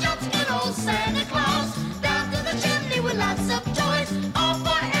 Out jumps good old Santa Claus. Down to the chimney with lots of toys. All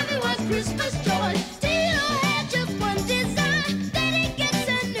for everyone's Christmas joy. Tito had just one desire, that he gets a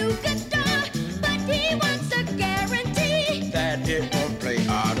new guitar. But he wants a guarantee. That it won't play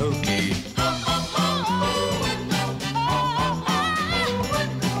out of key.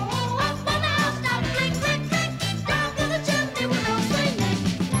 Up on the housetop, click, click, click. Down to the chimney with no swinging.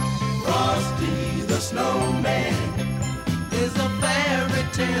 Frosty the snowman is a fairy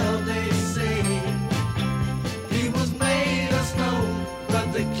tale, they say. He was made of snow, but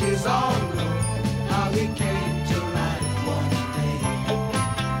the kids all know how he came to life one day.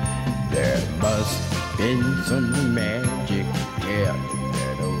 There must been some magic in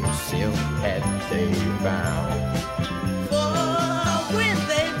that old silk hat they found. For when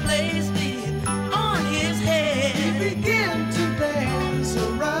they placed it on his He head, began to dance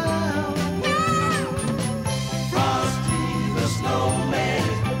around. Frosty the snowman,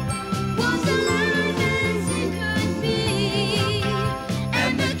 Was alive as he could be.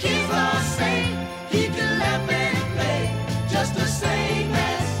 and the kids all say he could laugh and play just the same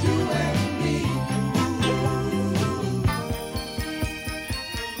as you and me.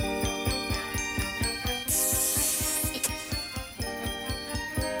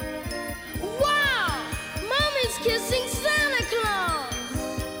 Wow! Mommy's kissing Santa Claus.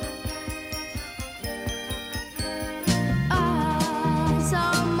 I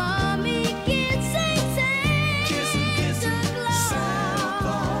saw Mommy kissing Santa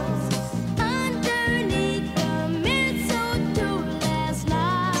Claus underneath the mistletoe last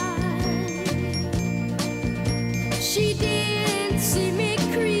night. She didn't see me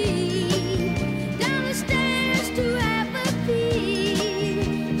creep down the stairs to have a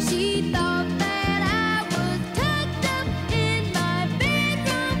peek. She thought that I was tucked up in my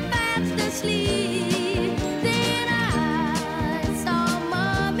bedroom fast asleep. Then I saw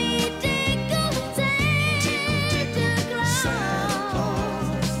Mommy tickle Santa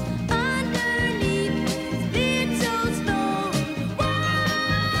Claus underneath his bed so stone white.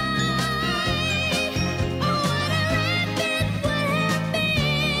 Oh, what a rabbit would have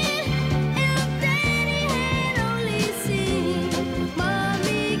been if Daddy had only seen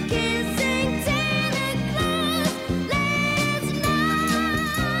Mommy kissing Santa Claus last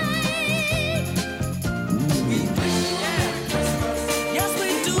night. We wish you a Merry Christmas. yes we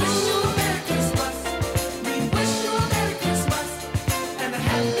do. Wish you a Merry Christmas. We wish you a Merry Christmas and a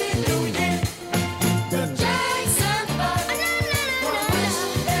Happy New Year. The Jackson 5 wanna wish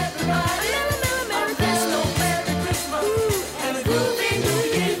everybody a Merry Christmas and a groovy New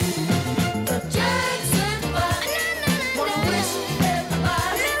Year. The Jackson 5 wanna wish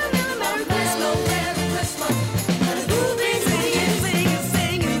everybody a Merry Christmas and a groovy New Year. Sing it,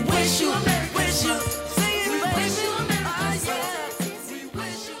 sing it. Wish you a Merry Wish you, sing it, Wish you a Merry Ah, Christmas. We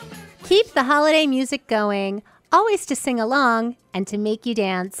wish you a Merry Keep the holiday music going, always to sing along and to make you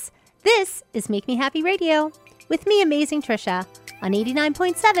dance. This is Make Me Happy Radio with me, Amazing Trisha, on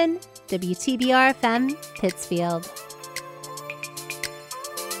 89.7 WTBR FM, Pittsfield.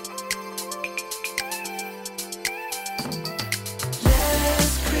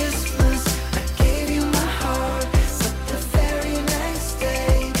 Last Christmas, I gave you my heart, but the very next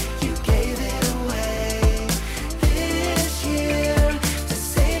day, you gave it away. This year, to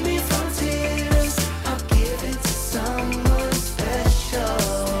save me from tears,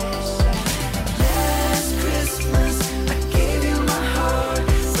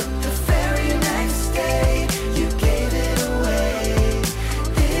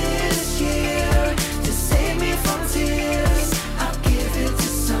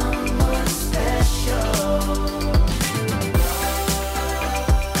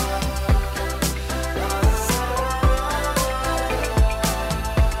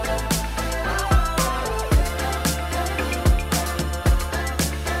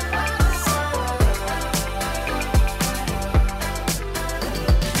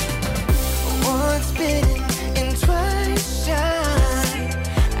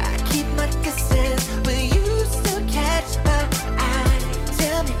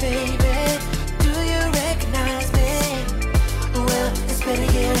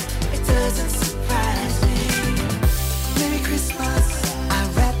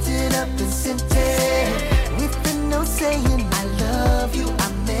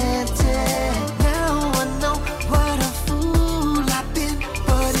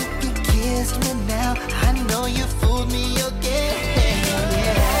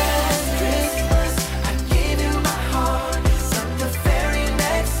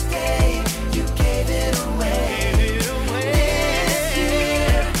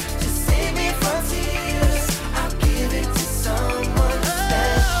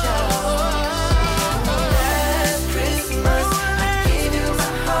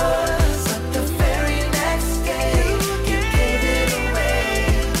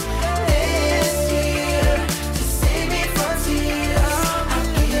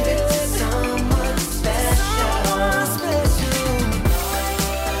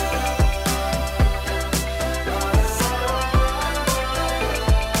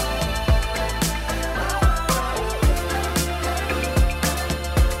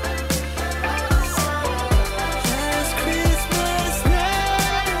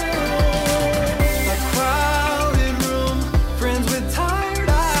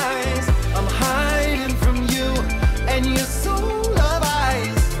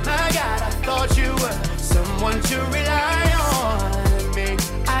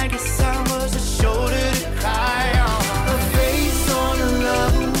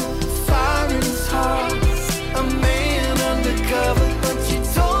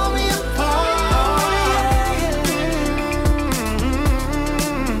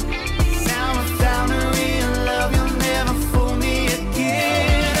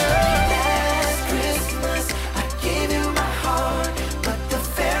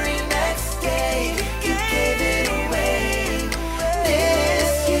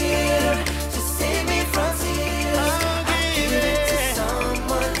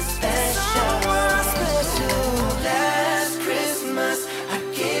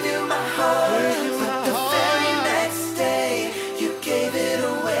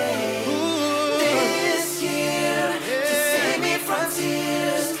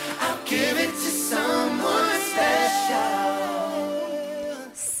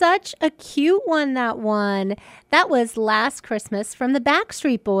 such a cute one, that one. That was Last Christmas from the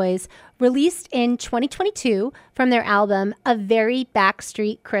Backstreet Boys, released in 2022 from their album A Very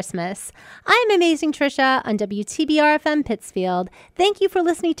Backstreet Christmas. I'm Amazing Trisha on WTBR FM Pittsfield. Thank you for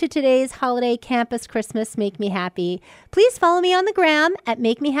listening to today's Holiday Campus Christmas Make Me Happy. Please follow me on the gram at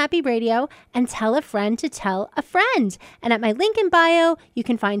Make Me Happy Radio and tell a friend to tell a friend. And at my link in bio, you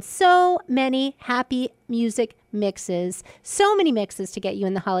can find so many happy music mixes. So many mixes to get you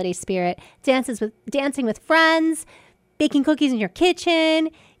in the holiday spirit. Dancing with friends, baking cookies in your kitchen.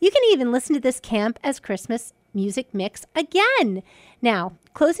 You can even listen to this camp as Christmas music mix again. Now,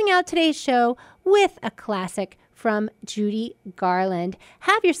 closing out today's show with a classic from Judy Garland.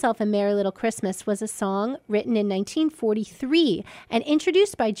 Have Yourself a Merry Little Christmas was a song written in 1943 and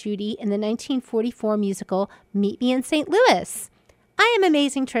introduced by Judy in the 1944 musical Meet Me in St. Louis. I am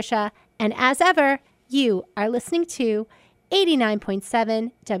Amazing Trisha, and as ever, you are listening to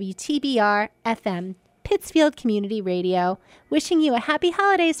 89.7 WTBR FM, Pittsfield Community Radio. Wishing you a happy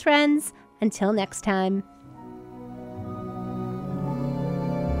holidays, friends. Until next time.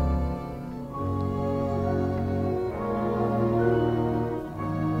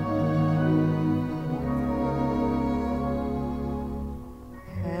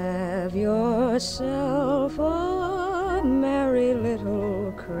 Have yourself a merry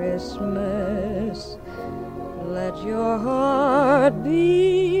little Christmas. Let your heart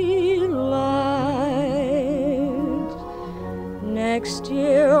be light. Next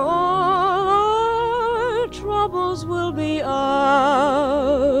year all our troubles will be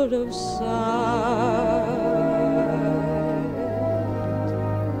out of sight.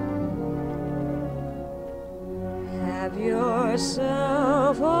 Have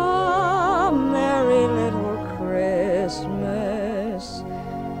yourself a merry little Christmas.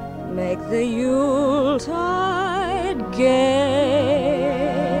 Make the Yuletide gay.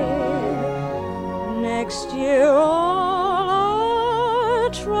 Next year all our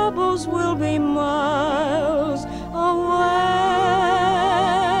troubles will be miles away.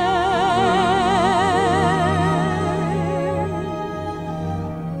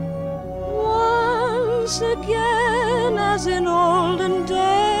 Once again, as in olden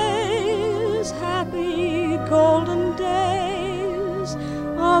days, happy golden days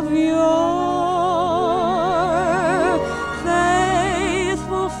of yore,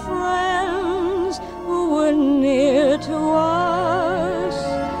 faithful friends who were near to us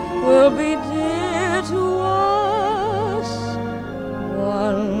will be dear to us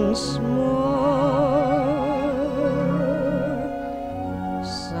once more.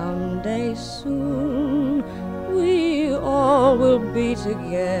 Someday soon we all will be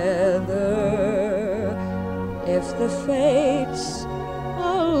together if the fates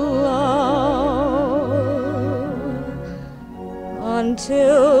allow.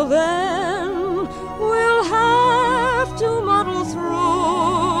 Until then, we'll have to muddle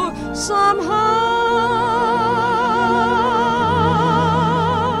through somehow.